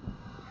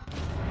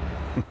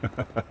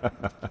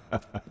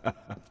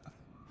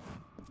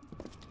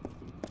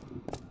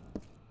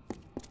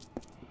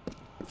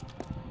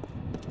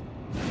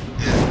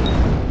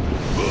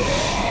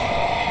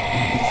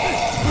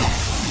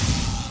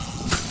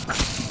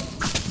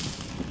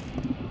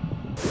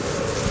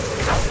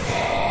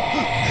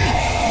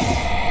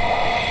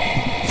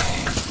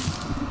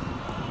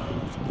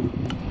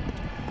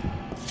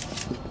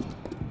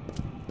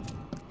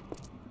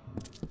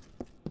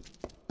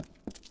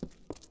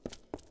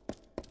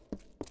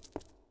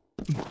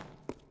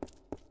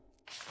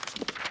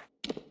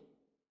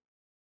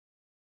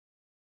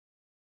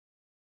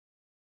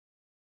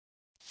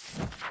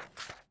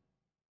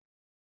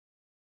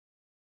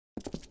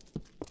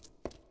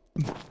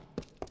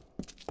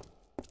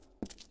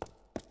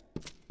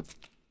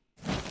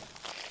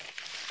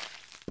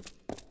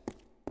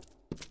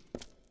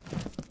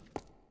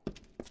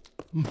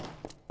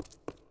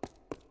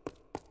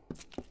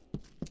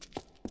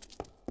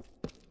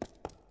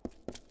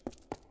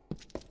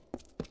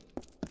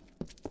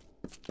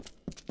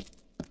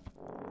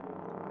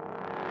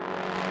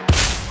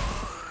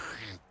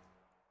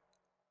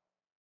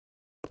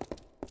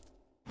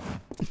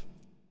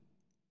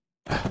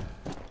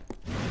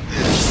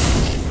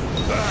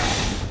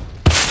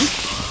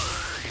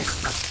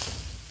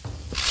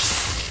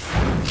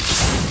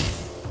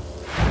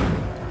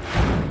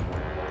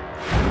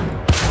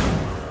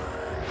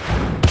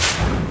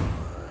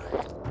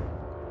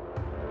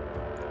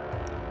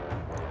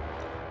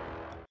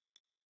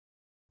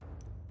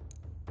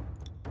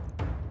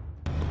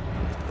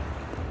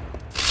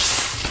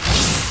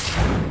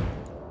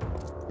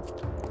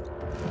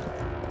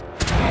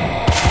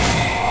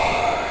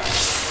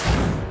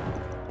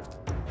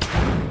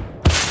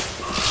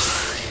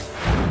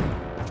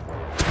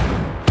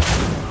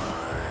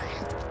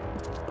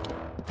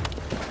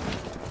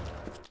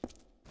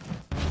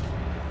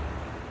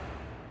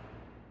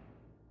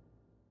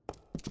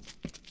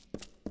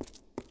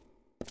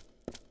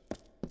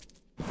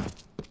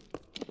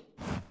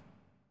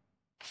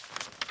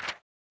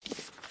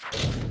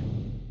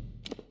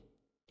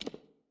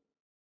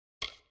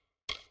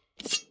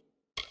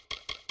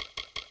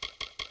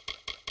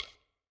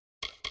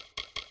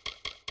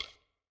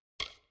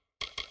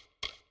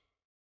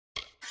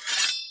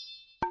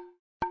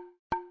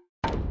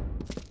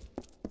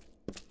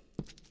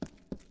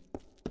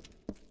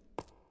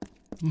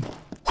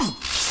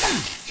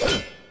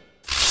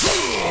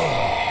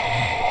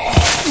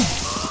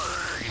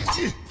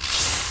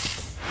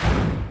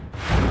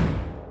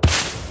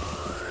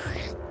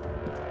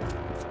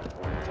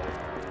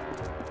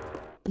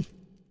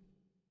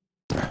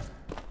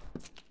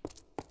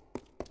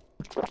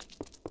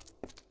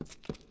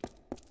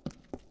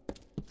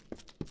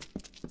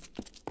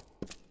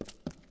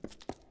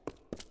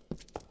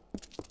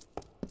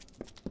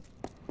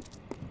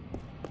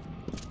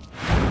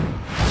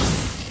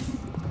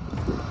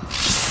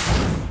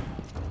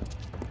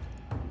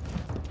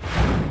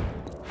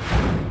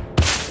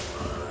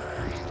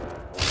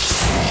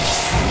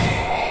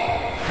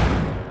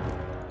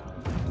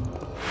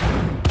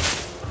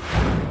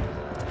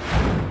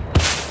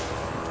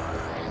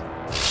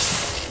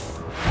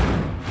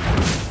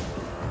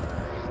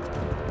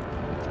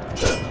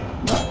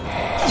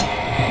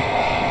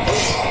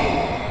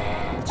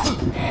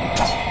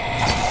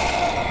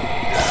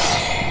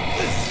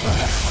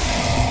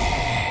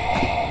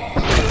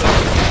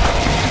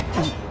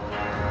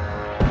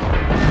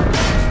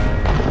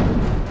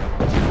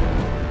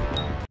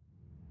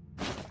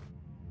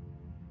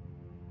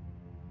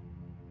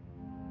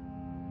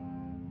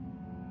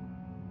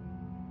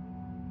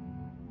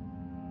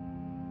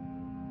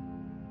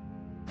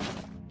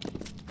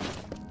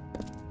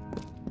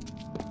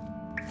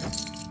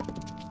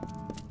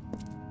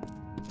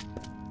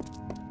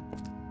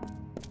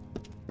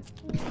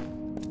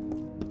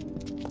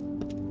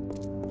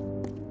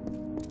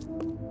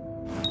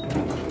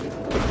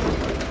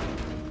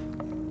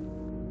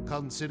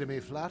 Consider me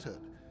flattered.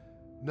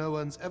 No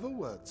one's ever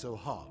worked so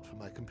hard for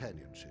my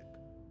companionship.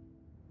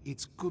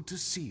 It's good to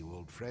see you,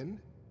 old friend.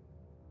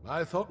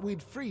 I thought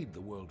we'd freed the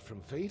world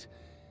from fate,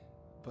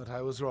 but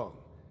I was wrong.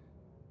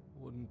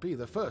 Wouldn't be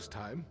the first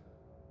time.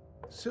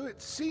 So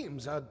it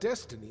seems our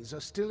destinies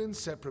are still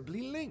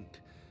inseparably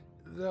linked,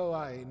 though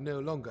I no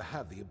longer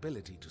have the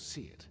ability to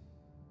see it.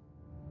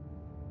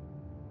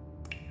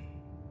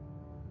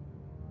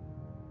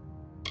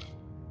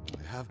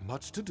 I have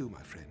much to do,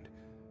 my friend.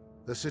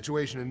 The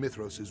situation in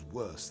Mithros is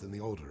worse than the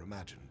Order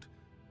imagined.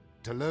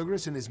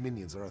 Telogris and his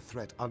minions are a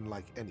threat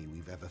unlike any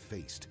we've ever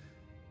faced,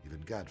 even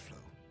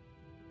Gadflow.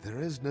 There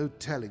is no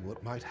telling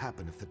what might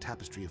happen if the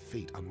Tapestry of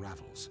Fate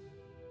unravels.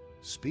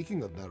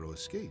 Speaking of narrow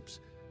escapes,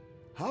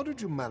 how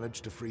did you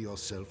manage to free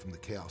yourself from the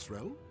Chaos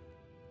Realm?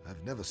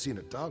 I've never seen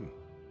it done.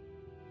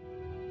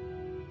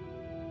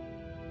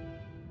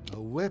 A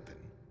weapon?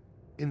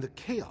 In the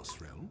Chaos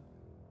Realm?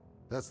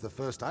 That's the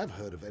first I've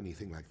heard of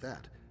anything like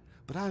that.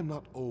 But I'm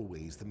not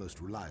always the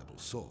most reliable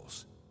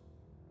source.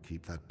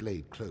 Keep that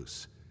blade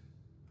close.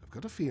 I've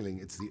got a feeling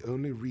it's the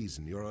only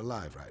reason you're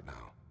alive right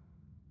now.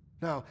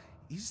 Now,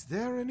 is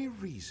there any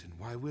reason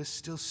why we're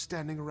still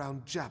standing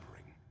around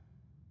jabbering?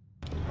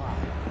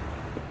 Bye.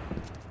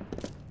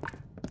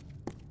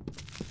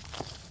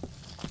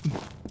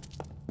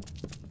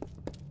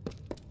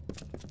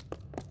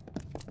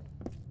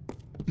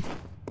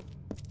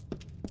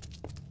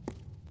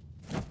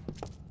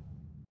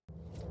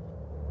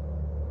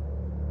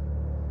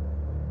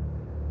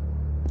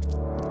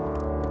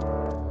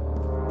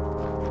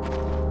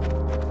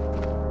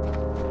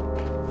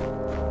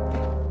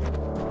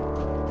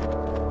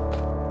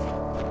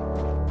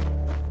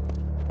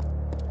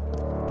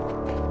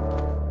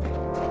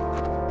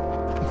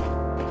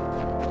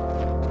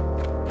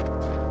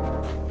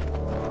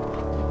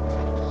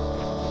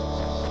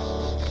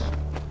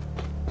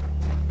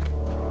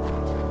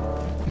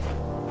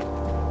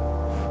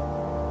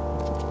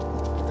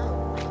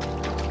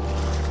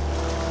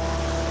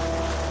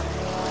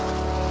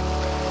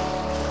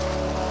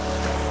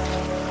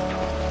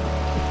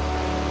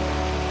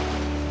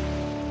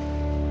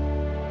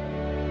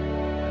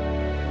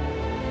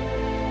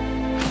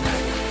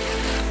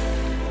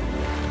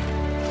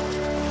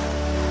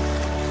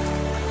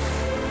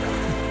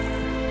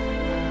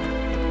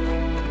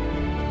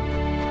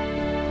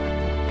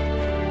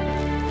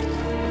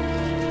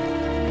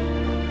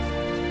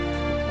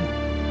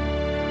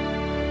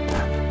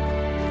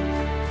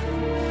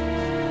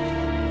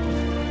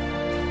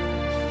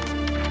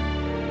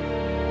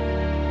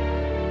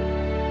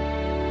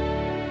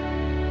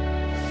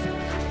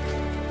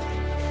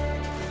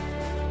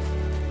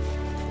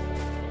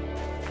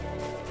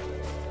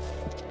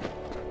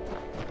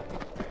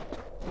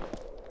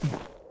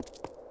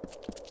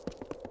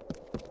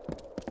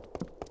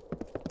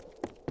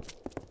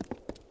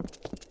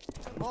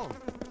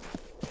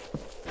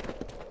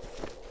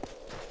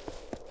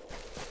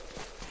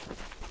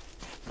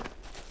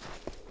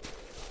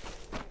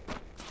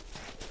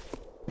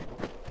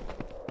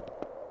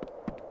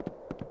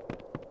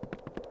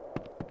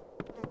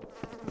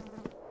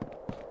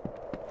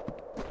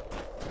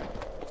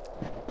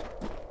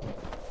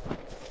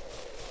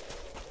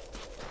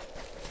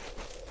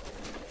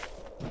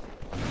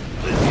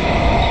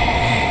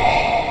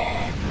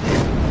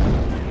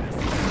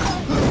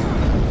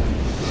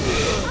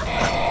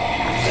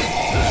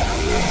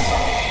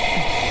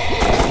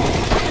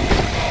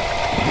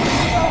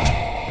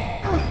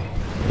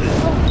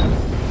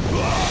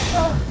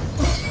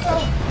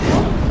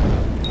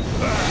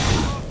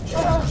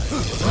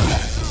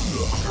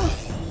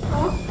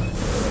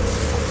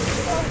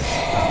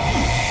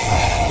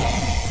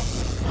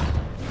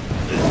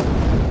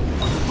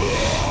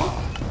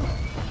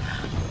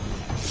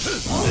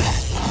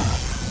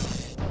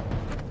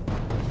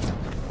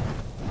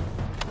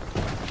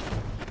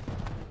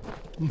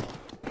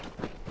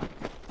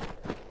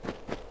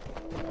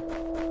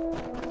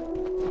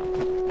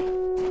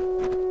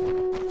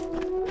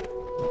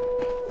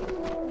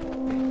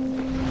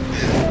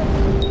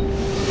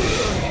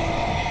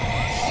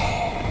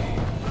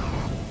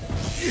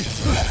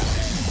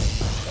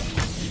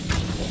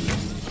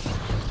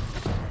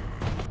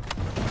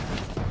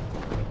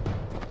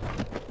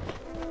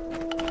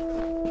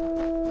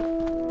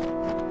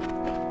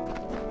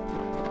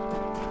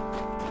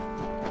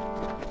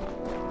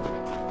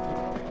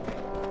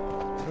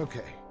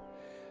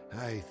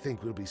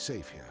 think we'll be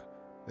safe here.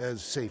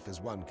 As safe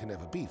as one can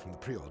ever be from the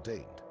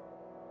preordained.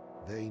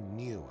 They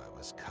knew I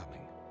was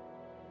coming.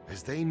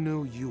 As they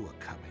knew you were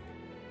coming.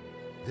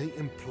 They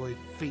employ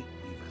fate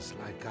weavers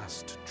like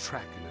us to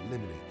track and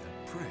eliminate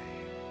their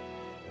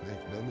prey.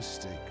 Make no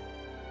mistake,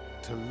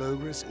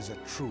 Telogris is a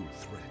true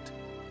threat.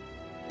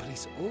 But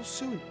he's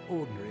also an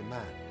ordinary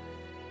man,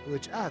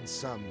 which adds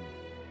some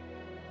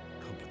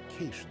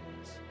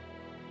complications.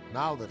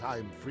 Now that I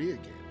am free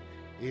again,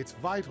 it's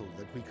vital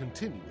that we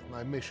continue with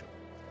my mission.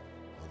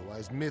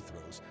 Otherwise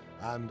Mithros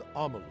and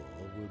Amalur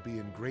will be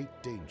in great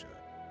danger.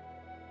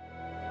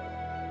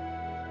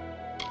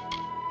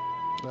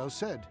 Well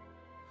said.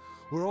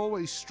 We're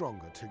always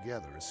stronger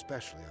together,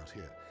 especially out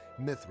here.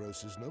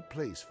 Mithros is no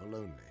place for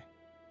lonely.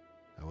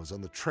 I was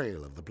on the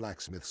trail of the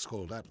blacksmith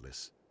Skald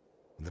Atlas,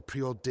 when the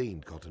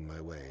preordained got in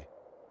my way.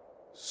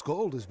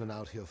 Skald has been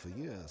out here for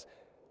years,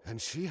 and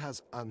she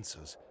has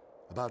answers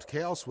about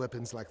chaos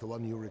weapons like the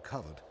one you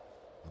recovered,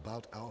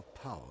 about our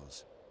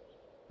powers.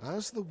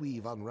 As the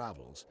weave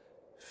unravels,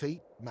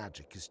 fate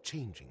magic is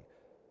changing,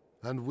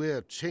 and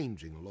we're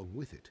changing along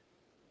with it.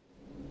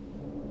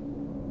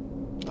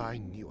 I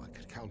knew I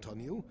could count on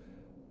you.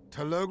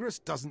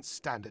 Telogris doesn't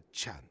stand a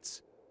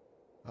chance.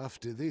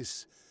 After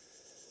this,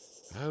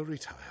 I'll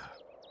retire.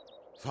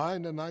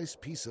 Find a nice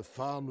piece of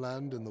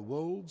farmland in the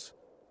wolds,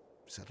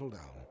 settle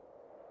down.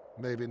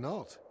 Maybe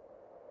not.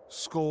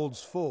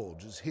 Skald's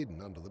forge is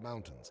hidden under the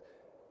mountains,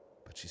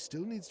 but she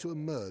still needs to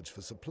emerge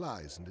for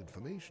supplies and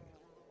information.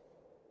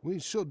 We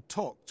should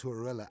talk to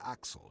Arella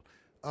Axel,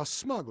 a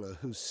smuggler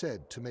who's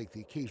said to make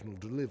the occasional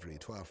delivery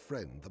to our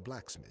friend the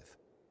blacksmith.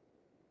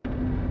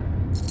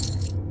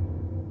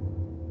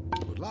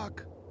 Good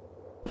luck.